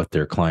and know what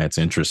their clients'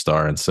 interests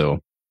are. And so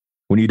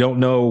when you don't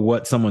know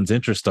what someone's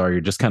interests are,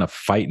 you're just kind of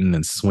fighting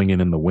and swinging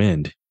in the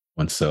wind.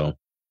 And so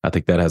I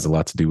think that has a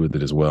lot to do with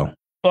it as well.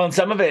 Well, and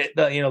some of it,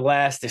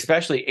 last,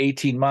 especially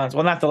 18 months.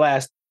 Well, not the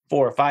last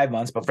 4 or 5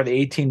 months, but for the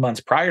 18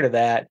 months prior to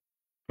that,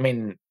 I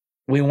mean,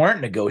 we weren't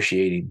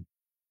negotiating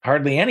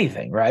hardly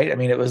anything, right? I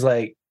mean, it was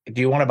like,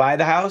 do you want to buy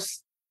the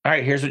house? All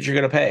right, here's what you're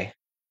going to pay.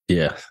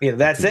 Yeah. Yeah,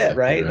 that's exactly it,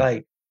 right?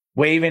 Like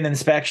waiving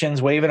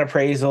inspections, waiving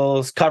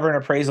appraisals, covering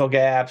appraisal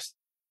gaps.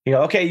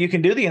 Okay, you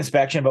can do the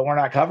inspection, but we're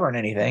not covering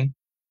anything.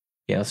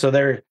 So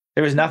there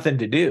was nothing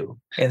to do.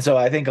 And so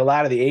I think a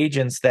lot of the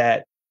agents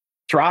that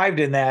thrived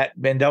in that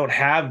and don't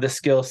have the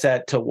skill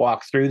set to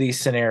walk through these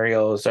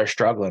scenarios are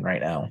struggling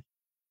right now.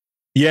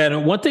 Yeah.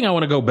 And one thing I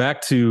want to go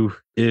back to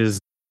is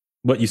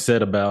what you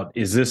said about,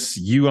 is this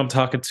you I'm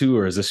talking to,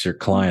 or is this your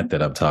client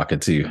that I'm talking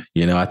to?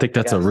 I think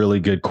that's a really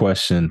good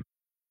question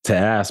to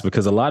ask,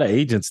 because a lot of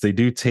agents, they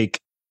take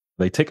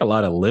a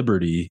lot of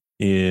liberty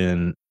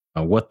in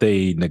what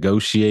they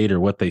negotiate or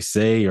what they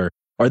say, or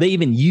they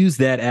even use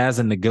that as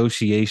a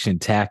negotiation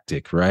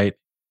tactic, right?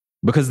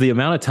 Because the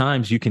amount of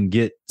times you can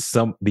get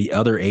the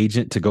other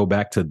agent to go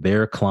back to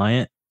their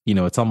client,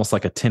 it's almost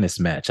like a tennis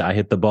match. I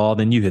hit the ball,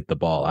 then you hit the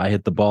ball. I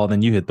hit the ball,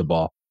 then you hit the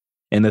ball.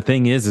 And the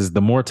thing is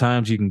the more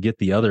times you can get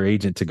the other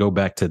agent to go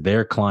back to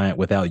their client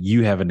without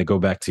you having to go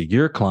back to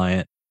your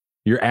client,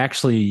 you're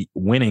actually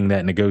winning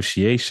that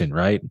negotiation,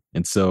 right?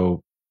 And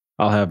so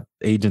I'll have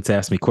agents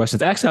ask me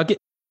questions. Actually,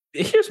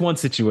 here's one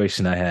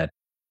situation I had.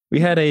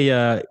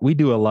 We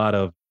do a lot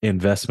of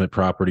investment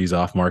properties,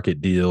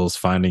 off-market deals,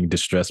 finding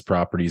distressed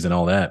properties and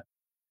all that.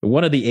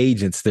 One of the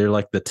agents, they're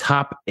like the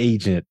top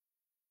agent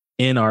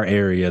in our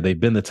area. They've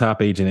been the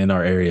top agent in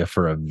our area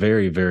for a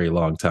very, very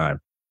long time.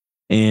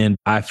 And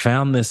I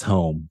found this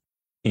home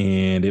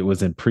and it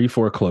was in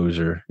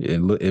pre-foreclosure.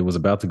 It was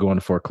about to go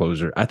into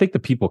foreclosure. I think the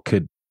people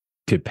could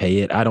pay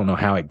it. I don't know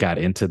how it got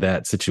into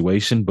that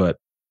situation, but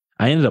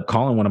I ended up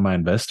calling one of my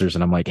investors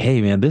and I'm like,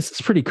 hey man, this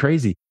is pretty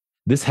crazy.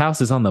 This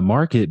house is on the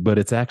market, but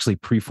it's actually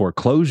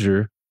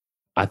pre-foreclosure.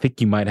 I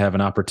think you might have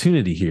an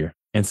opportunity here.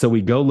 And so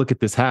we go look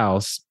at this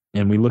house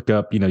and we look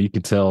up, you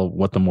can tell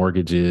what the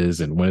mortgage is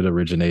and when it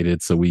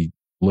originated. So we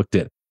looked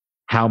at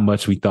how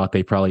much we thought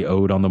they probably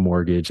owed on the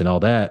mortgage and all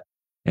that.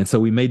 And so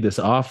we made this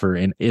offer,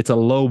 and it's a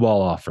low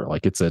ball offer.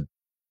 Like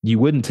you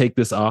wouldn't take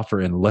this offer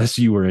unless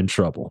you were in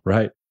trouble,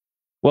 right?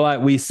 Well,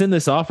 we send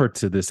this offer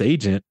to this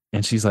agent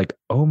and she's like,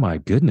 oh my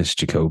goodness,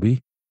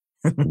 Jacoby,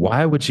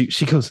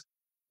 she goes,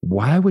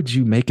 why would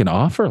you make an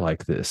offer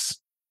like this?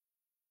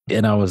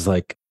 And I was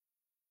like,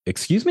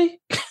 excuse me?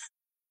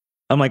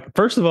 I'm like,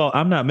 first of all,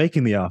 I'm not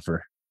making the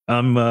offer.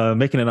 I'm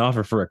making an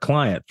offer for a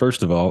client,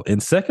 first of all.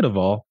 And second of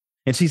all,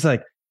 and she's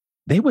like,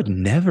 they would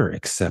never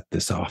accept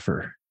this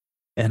offer.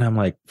 And I'm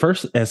like,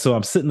 and so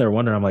I'm sitting there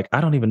wondering, I'm like,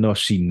 I don't even know if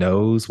she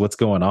knows what's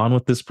going on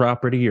with this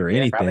property or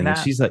anything. And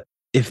she's like,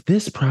 if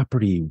this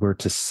property were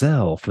to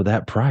sell for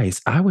that price,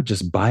 I would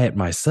just buy it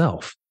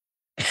myself.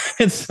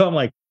 And so I'm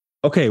like,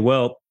 okay,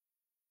 well,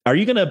 are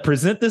you going to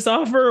present this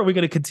offer or are we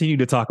going to continue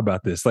to talk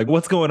about this? Like,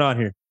 what's going on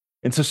here?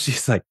 And so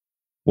she's like,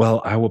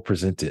 well, I will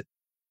present it.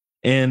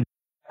 And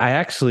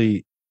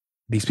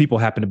these people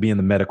happen to be in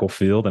the medical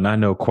field, and I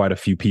know quite a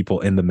few people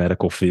in the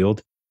medical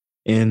field.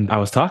 And I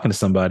was talking to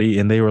somebody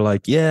and they were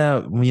like, yeah,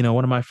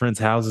 one of my friend's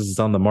houses is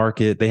on the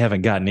market. They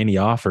haven't gotten any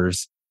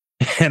offers.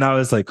 And I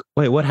was like,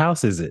 wait, what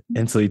house is it?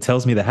 And so he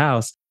tells me the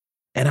house.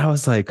 And I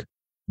was like,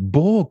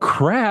 bull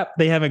crap.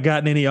 They haven't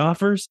gotten any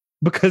offers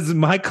because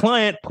my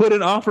client put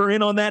an offer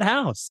in on that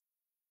house.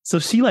 So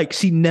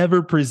she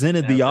never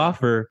presented the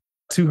offer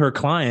to her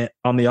client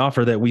on the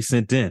offer that we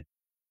sent in.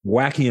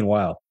 Wacky and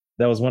wild.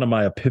 That was one of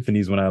my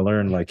epiphanies when I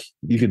learned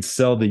you could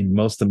sell the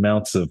most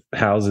amounts of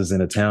houses in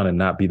a town and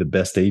not be the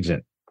best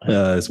agent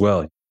as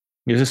well.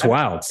 It's just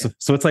wild.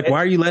 So it's like, why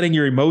are you letting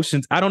your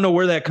emotions? I don't know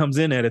where that comes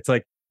in at. It's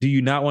like, do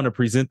you not want to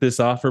present this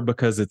offer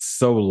because it's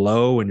so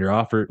low and your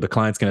offer, the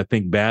client's going to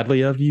think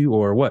badly of you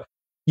or what?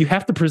 You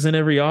have to present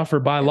every offer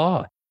by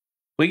law.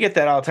 We get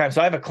that all the time.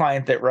 So I have a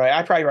client that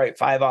I probably write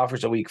 5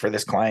 offers a week for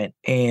this client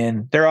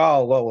and they're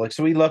all low.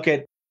 So we look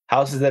at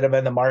houses that have been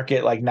in the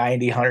market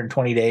 90,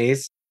 120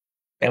 days.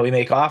 And we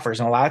make offers.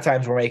 And a lot of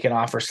times we're making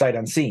offers sight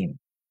unseen.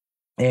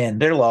 And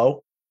they're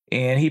low.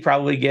 And he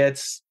probably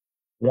gets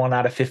 1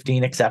 out of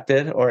 15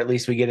 accepted, or at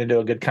least we get into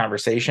a good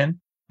conversation.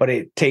 But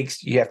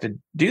you have to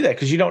do that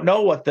because you don't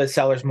know what the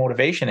seller's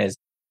motivation is.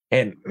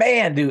 And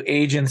man, do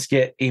agents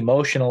get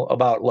emotional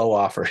about low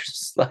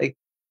offers.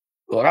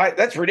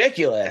 That's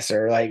ridiculous.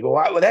 Or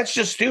well, that's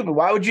just stupid.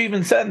 Why would you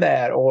even send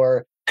that?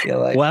 Or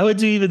why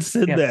would you even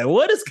send that?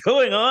 What is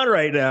going on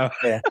right now?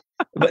 Yeah.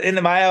 But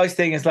my always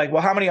thing is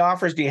well, how many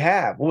offers do you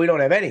have? Well, we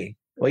don't have any.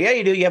 Well, yeah,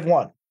 you do. You have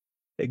 1.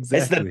 Exactly.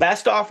 It's the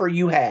best offer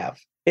you have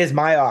is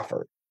my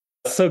offer.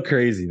 So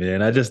crazy,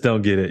 man. I just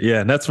don't get it.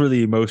 Yeah. And that's where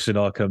the emotion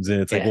all comes in.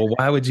 It's well,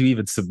 why would you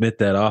even submit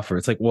that offer?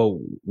 It's well,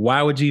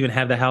 why would you even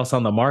have the house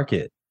on the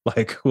market?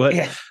 What?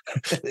 Yeah.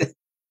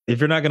 If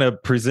you're not going to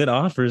present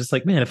offers,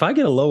 it's man, if I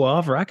get a low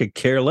offer, I could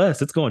care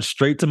less. It's going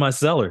straight to my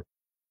seller.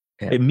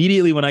 Yeah.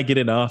 Immediately when I get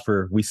an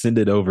offer, we send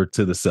it over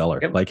to the seller.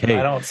 Yep. Hey,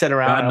 I don't sit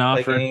around and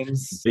offer.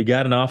 We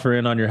got an offer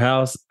in on your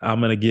house.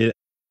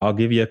 I'll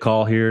give you a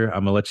call here.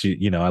 I'm gonna let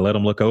you, I let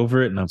them look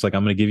over it, and I was like,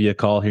 I'm gonna give you a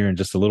call here in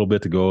just a little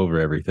bit to go over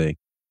everything.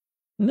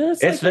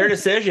 It's their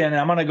decision.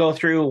 I'm gonna go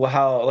through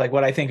how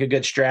what I think a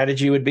good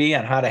strategy would be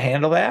on how to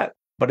handle that,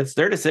 but it's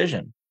their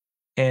decision.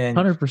 And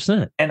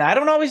 100%. And I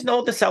don't always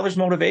know the seller's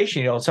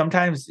motivation.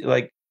 Sometimes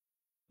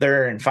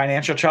they're in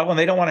financial trouble and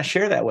they don't want to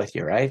share that with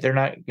you, right? They're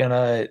not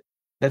gonna.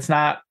 That's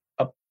not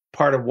a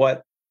part of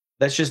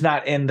that's just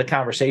not in the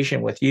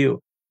conversation with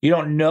you. You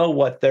don't know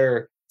what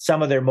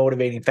some of their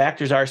motivating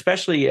factors are,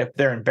 especially if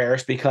they're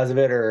embarrassed because of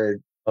it or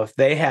if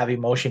they have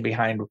emotion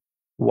behind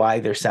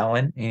why they're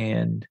selling.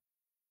 And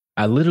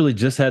I literally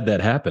just had that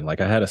happen. I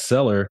had a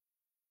seller,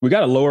 we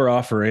got a lower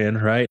offer in,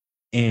 right?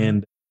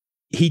 And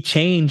he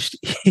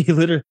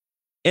literally,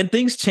 and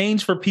things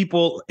change for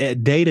people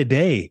day to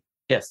day.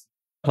 Yes.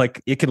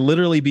 It could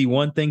literally be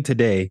one thing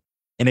today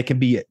and it can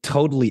be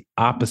totally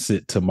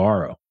opposite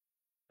tomorrow.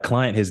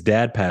 Client, his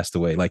dad passed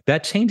away.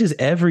 That changes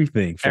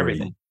everything for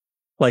you.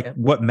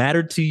 What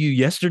mattered to you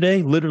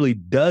yesterday literally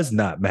does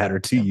not matter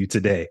to you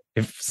today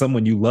if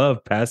someone you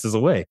love passes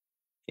away.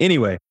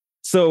 Anyway,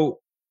 so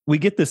we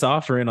get this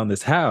offer in on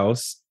this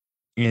house,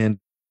 and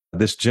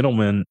this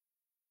gentleman,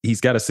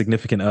 he's got a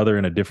significant other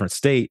in a different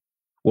state.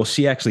 Well,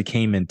 she actually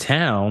came in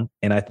town,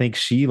 and I think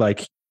she I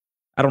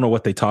don't know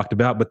what they talked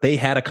about, but they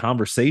had a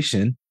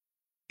conversation,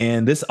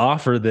 and this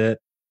offer that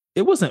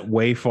it wasn't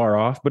way far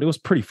off, but it was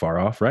pretty far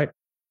off, right?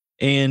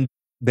 And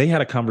they had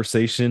a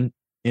conversation,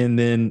 and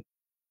then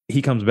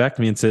he comes back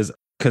to me and says,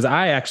 because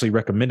I actually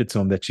recommended to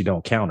him that you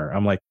don't counter.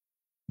 I'm like,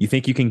 you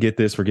think you can get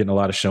this? We're getting a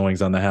lot of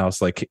showings on the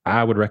house. Like,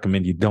 I would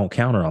recommend you don't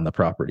counter on the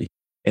property.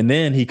 And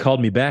then he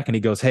called me back and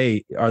he goes,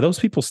 hey, are those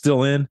people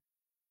still in?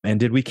 And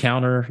did we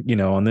counter,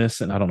 on this?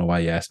 And I don't know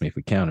why he asked me if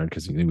we countered,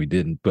 because he knew we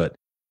didn't, but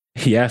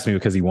he asked me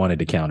because he wanted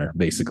to counter,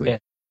 basically. Yeah.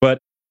 But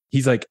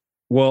he's like,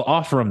 well,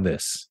 offer him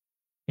this.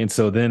 And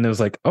so then it was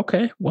like,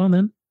 okay, well,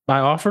 then I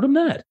offered him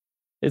that.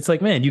 It's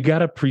like, man, you got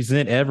to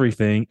present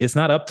everything. It's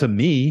not up to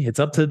me. It's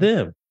up to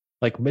them.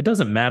 Like, it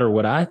doesn't matter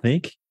what I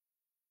think.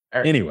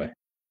 Anyway.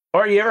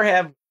 Or you ever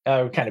have,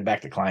 kind of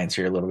back to clients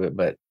here a little bit,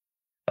 but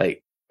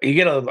like you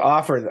get an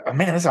offer,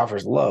 man, this offer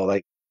is low.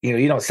 Like,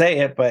 you don't say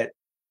it, but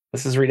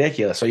this is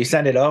ridiculous. So you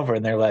send it over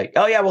and they're like,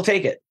 oh yeah, we'll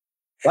take it.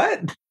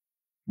 What?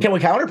 Can we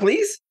counter,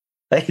 please?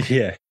 Like,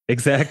 yeah,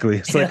 exactly.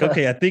 It's like,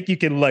 okay, I think you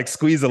can like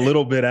squeeze a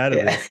little bit out of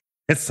it.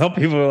 And some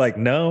people are like,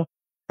 no.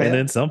 And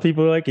then some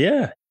people are like,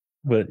 yeah.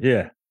 But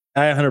yeah,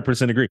 I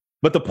 100% agree.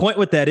 But the point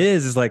with that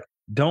is like,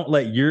 don't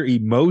let your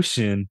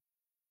emotion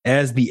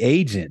as the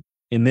agent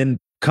and then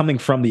coming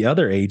from the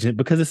other agent,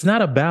 because it's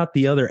not about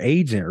the other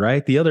agent,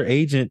 right? The other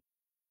agent,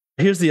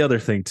 here's the other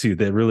thing too,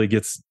 that really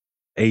gets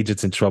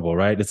agents in trouble,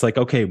 right? It's like,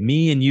 okay,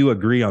 me and you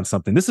agree on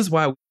something. This is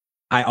why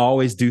I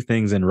always do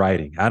things in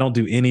writing. I don't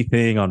do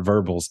anything on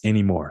verbals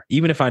anymore.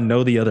 Even if I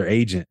know the other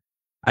agent,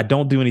 I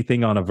don't do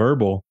anything on a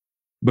verbal,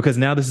 because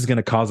now this is going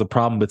to cause a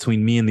problem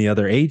between me and the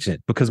other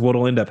agent. Because what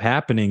will end up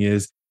happening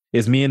is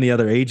me and the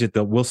other agent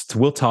that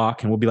we'll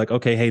talk and we'll be like,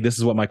 okay, hey, this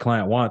is what my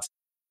client wants.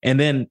 And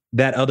then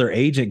that other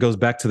agent goes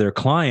back to their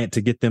client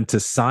to get them to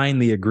sign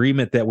the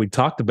agreement that we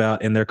talked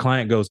about. And their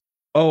client goes,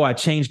 oh, I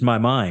changed my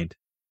mind.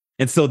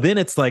 And so then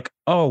it's like,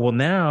 oh, well,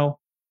 now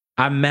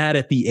I'm mad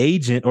at the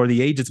agent, or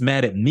the agent's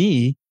mad at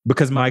me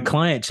because my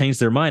client changed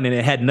their mind and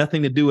it had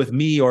nothing to do with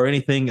me or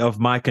anything of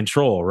my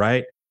control,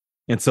 right?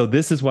 And so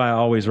this is why I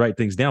always write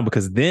things down,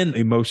 because then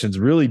emotions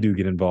really do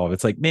get involved.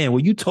 It's like, man,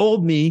 well, you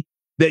told me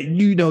that,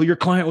 your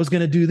client was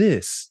going to do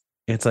this.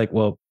 And it's like,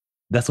 well,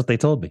 that's what they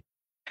told me,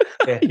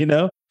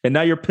 and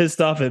now you're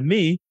pissed off at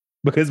me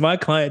because my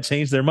client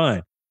changed their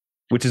mind,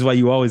 which is why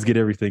you always get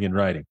everything in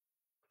writing.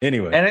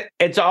 Anyway. And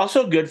it's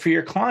also good for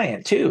your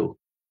client too.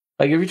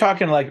 Like if you're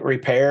talking like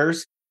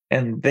repairs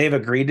and they've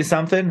agreed to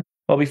something,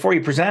 well, before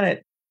you present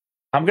it,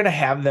 I'm going to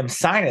have them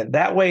sign it.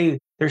 That way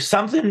there's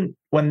something,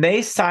 when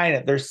they sign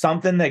it, there's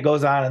something that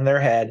goes on in their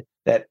head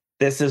that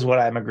this is what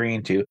I'm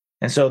agreeing to.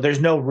 And so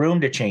there's no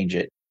room to change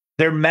it.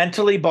 They're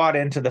mentally bought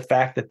into the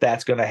fact that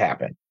that's going to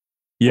happen.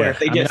 Yeah. Where if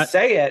they just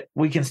say it,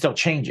 we can still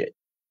change it.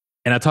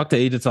 And I talk to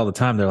agents all the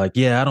time. They're like,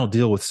 yeah, I don't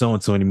deal with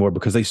so-and-so anymore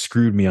because they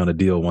screwed me on a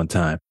deal one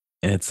time.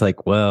 And it's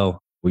like,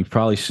 well, we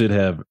probably should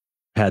have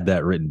had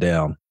that written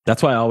down.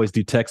 That's why I always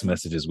do text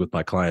messages with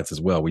my clients as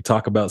well. We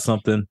talk about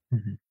something,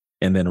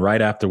 and then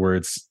right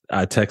afterwards,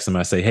 I text them.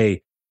 I say,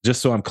 hey,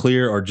 just so I'm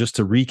clear, or just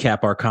to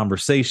recap our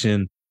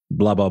conversation,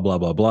 blah, blah, blah,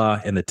 blah,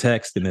 blah, in the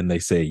text. And then they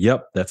say,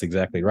 yep, that's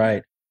exactly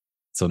right.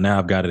 So now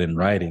I've got it in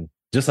writing.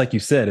 Just like you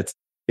said,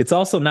 it's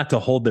also not to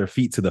hold their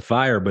feet to the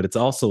fire, but it's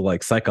also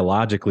like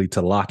psychologically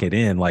to lock it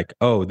in. Like,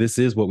 oh, this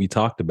is what we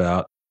talked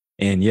about.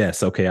 And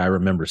yes, okay, I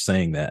remember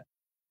saying that.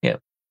 Yeah.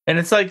 And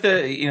it's like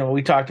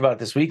we talked about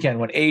this weekend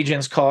when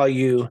agents call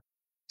you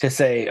to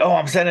say, oh,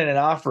 I'm sending an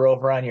offer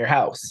over on your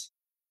house.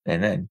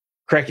 And then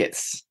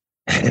crickets.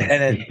 And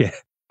then yeah.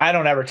 I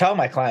don't ever tell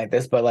my client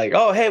this, but like,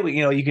 oh, hey,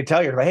 you could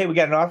tell hey, we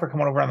got an offer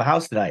coming over on the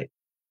house tonight.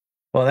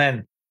 Well,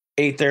 then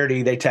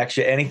 8:30, they text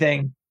you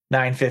anything,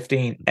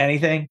 9:15,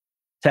 anything,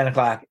 10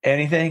 o'clock,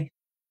 anything,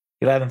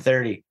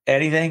 11:30,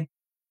 anything.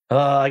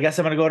 I guess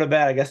I'm going to go to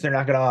bed. I guess they're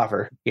not going to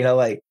offer.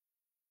 Like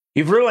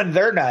you've ruined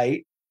their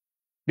night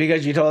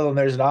because you told them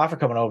there's an offer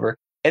coming over.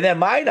 And then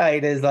my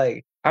night is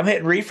like, I'm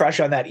hitting refresh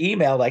on that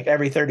email like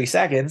every 30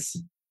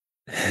 seconds.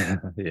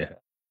 Yeah.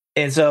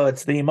 And so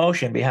it's the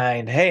emotion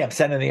behind, hey, I'm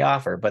sending the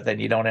offer, but then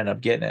you don't end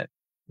up getting it.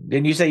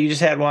 Didn't you say you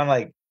just had one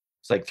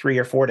it's like 3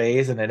 or 4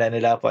 days and it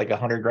ended up like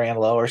 $100,000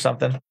 low or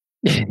something?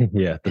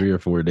 Yeah, 3 or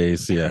 4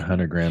 days. Yeah,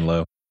 $100,000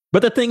 low.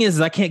 But the thing is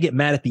I can't get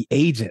mad at the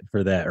agent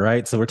for that,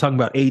 right? So we're talking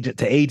about agent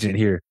to agent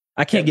here.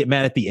 I can't get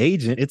mad at the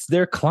agent. It's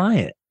their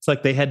client. It's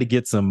like they had to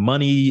get some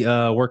money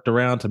worked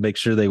around to make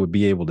sure they would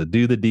be able to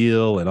do the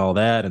deal and all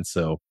that. And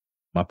so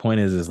my point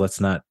is let's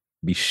not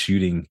be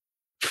shooting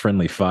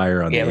friendly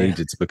fire on the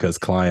agents because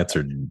clients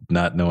are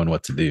not knowing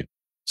what to do.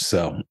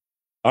 So,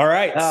 all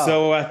right. Oh.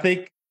 So I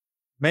think,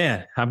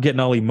 man, I'm getting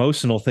all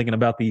emotional thinking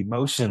about the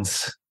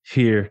emotions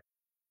here.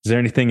 Is there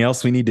anything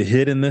else we need to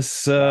hit in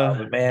this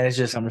man, it's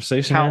just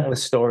conversation?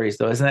 Countless stories,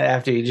 though, isn't it?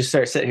 After you just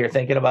start sitting here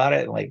thinking about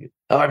it, and like,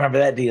 oh, I remember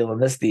that deal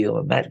and this deal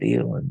and that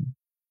deal, and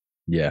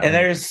yeah. And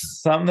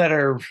there's some that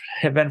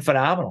have been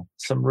phenomenal.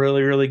 Some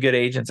really, really good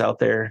agents out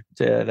there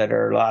that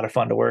are a lot of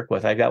fun to work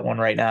with. I got one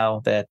right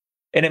now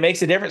and it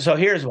makes a difference. So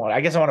here's one.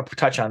 I guess I want to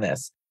touch on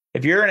this.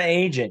 If you're an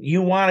agent,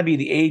 you want to be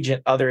the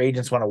agent other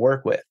agents want to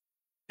work with,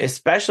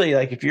 especially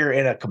like if you're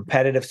in a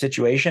competitive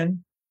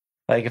situation.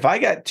 Like if I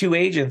got 2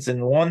 agents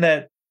and one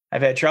that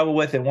I've had trouble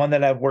with and one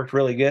that I've worked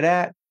really good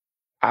at,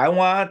 I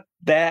want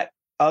that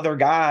other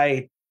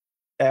guy,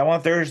 I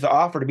want theirs to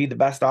offer to be the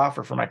best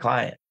offer for my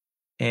client.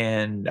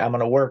 And I'm going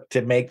to work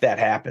to make that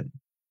happen.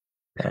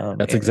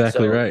 That's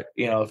exactly right.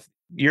 If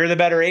you're the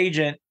better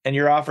agent and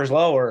your offer's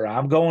lower,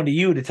 I'm going to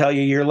you to tell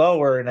you you're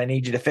lower and I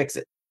need you to fix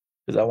it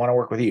because I want to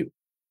work with you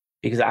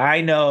because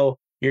I know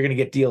you're going to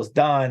get deals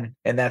done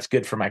and that's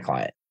good for my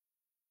client.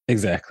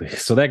 Exactly.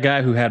 So that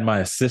guy who had my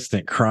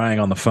assistant crying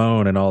on the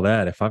phone and all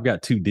that, if I've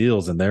got 2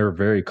 deals and they're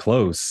very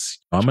close,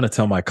 I'm going to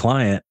tell my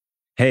client,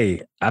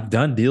 hey, I've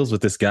done deals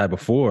with this guy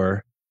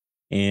before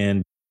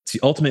and it's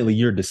ultimately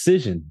your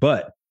decision,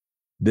 but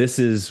this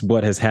is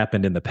what has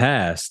happened in the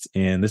past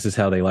and this is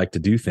how they like to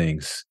do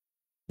things.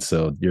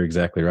 So you're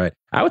exactly right.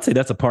 I would say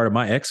that's a part of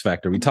my X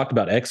factor. We talked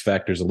about X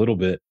factors a little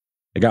bit.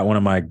 I got one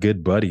of my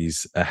good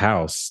buddies a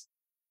house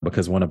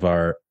because one of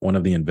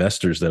the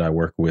investors that I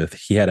work with,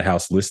 he had a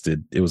house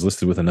listed. It was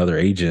listed with another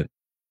agent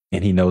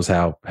and he knows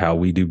how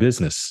we do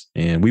business.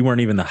 And we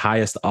weren't even the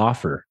highest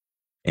offer.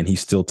 And he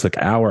still took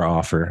our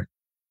offer,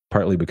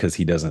 partly because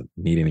he doesn't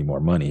need any more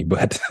money,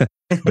 but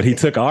he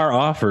took our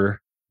offer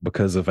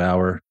because of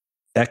our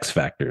X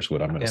factors,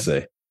 what I'm going to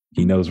say.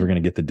 He knows we're going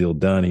to get the deal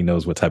done. He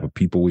knows what type of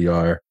people we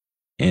are.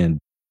 And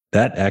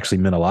that actually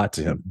meant a lot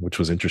to him, which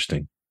was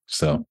interesting.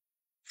 So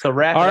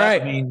wrap it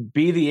up. I mean,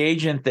 be the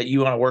agent that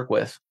you want to work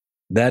with.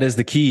 That is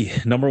the key.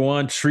 Number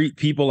 1, treat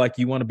people like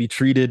you want to be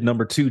treated.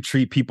 Number 2,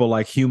 treat people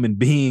like human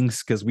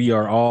beings because we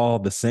are all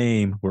the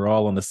same. We're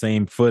all on the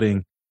same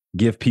footing.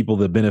 Give people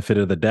the benefit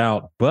of the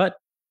doubt, but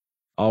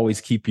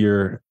always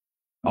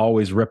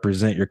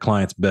represent your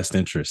client's best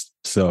interest.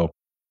 So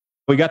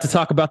we got to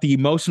talk about the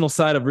emotional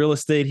side of real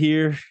estate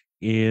here.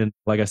 And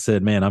like I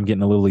said, man, I'm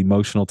getting a little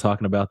emotional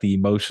talking about the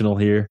emotional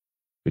here,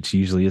 which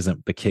usually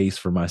isn't the case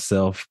for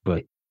myself,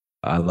 but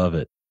I love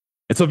it.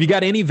 And so if you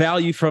got any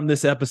value from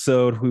this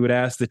episode, we would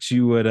ask that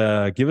you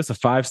would give us a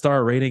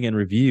 5-star rating and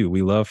review.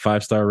 We love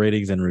 5-star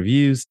ratings and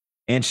reviews,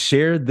 and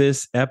share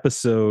this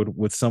episode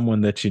with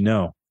someone that you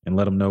know and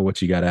let them know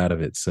what you got out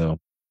of it. So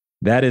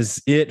that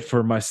is it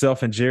for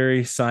myself and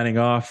Jerry signing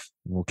off.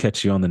 We'll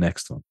catch you on the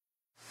next one.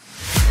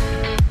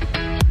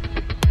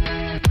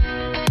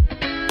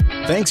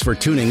 Thanks for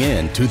tuning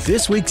in to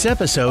this week's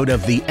episode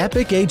of the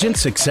Epic Agent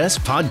Success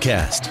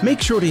Podcast. Make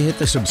sure to hit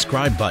the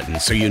subscribe button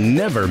so you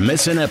never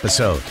miss an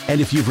episode.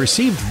 And if you've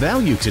received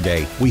value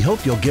today, we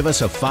hope you'll give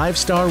us a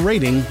 5-star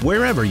rating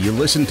wherever you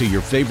listen to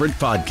your favorite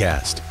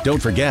podcast.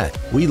 Don't forget,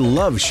 we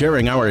love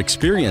sharing our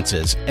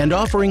experiences and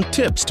offering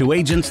tips to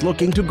agents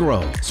looking to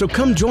grow. So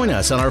come join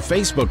us on our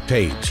Facebook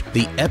page,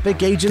 the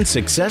Epic Agent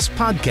Success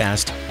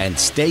Podcast, and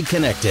stay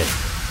connected.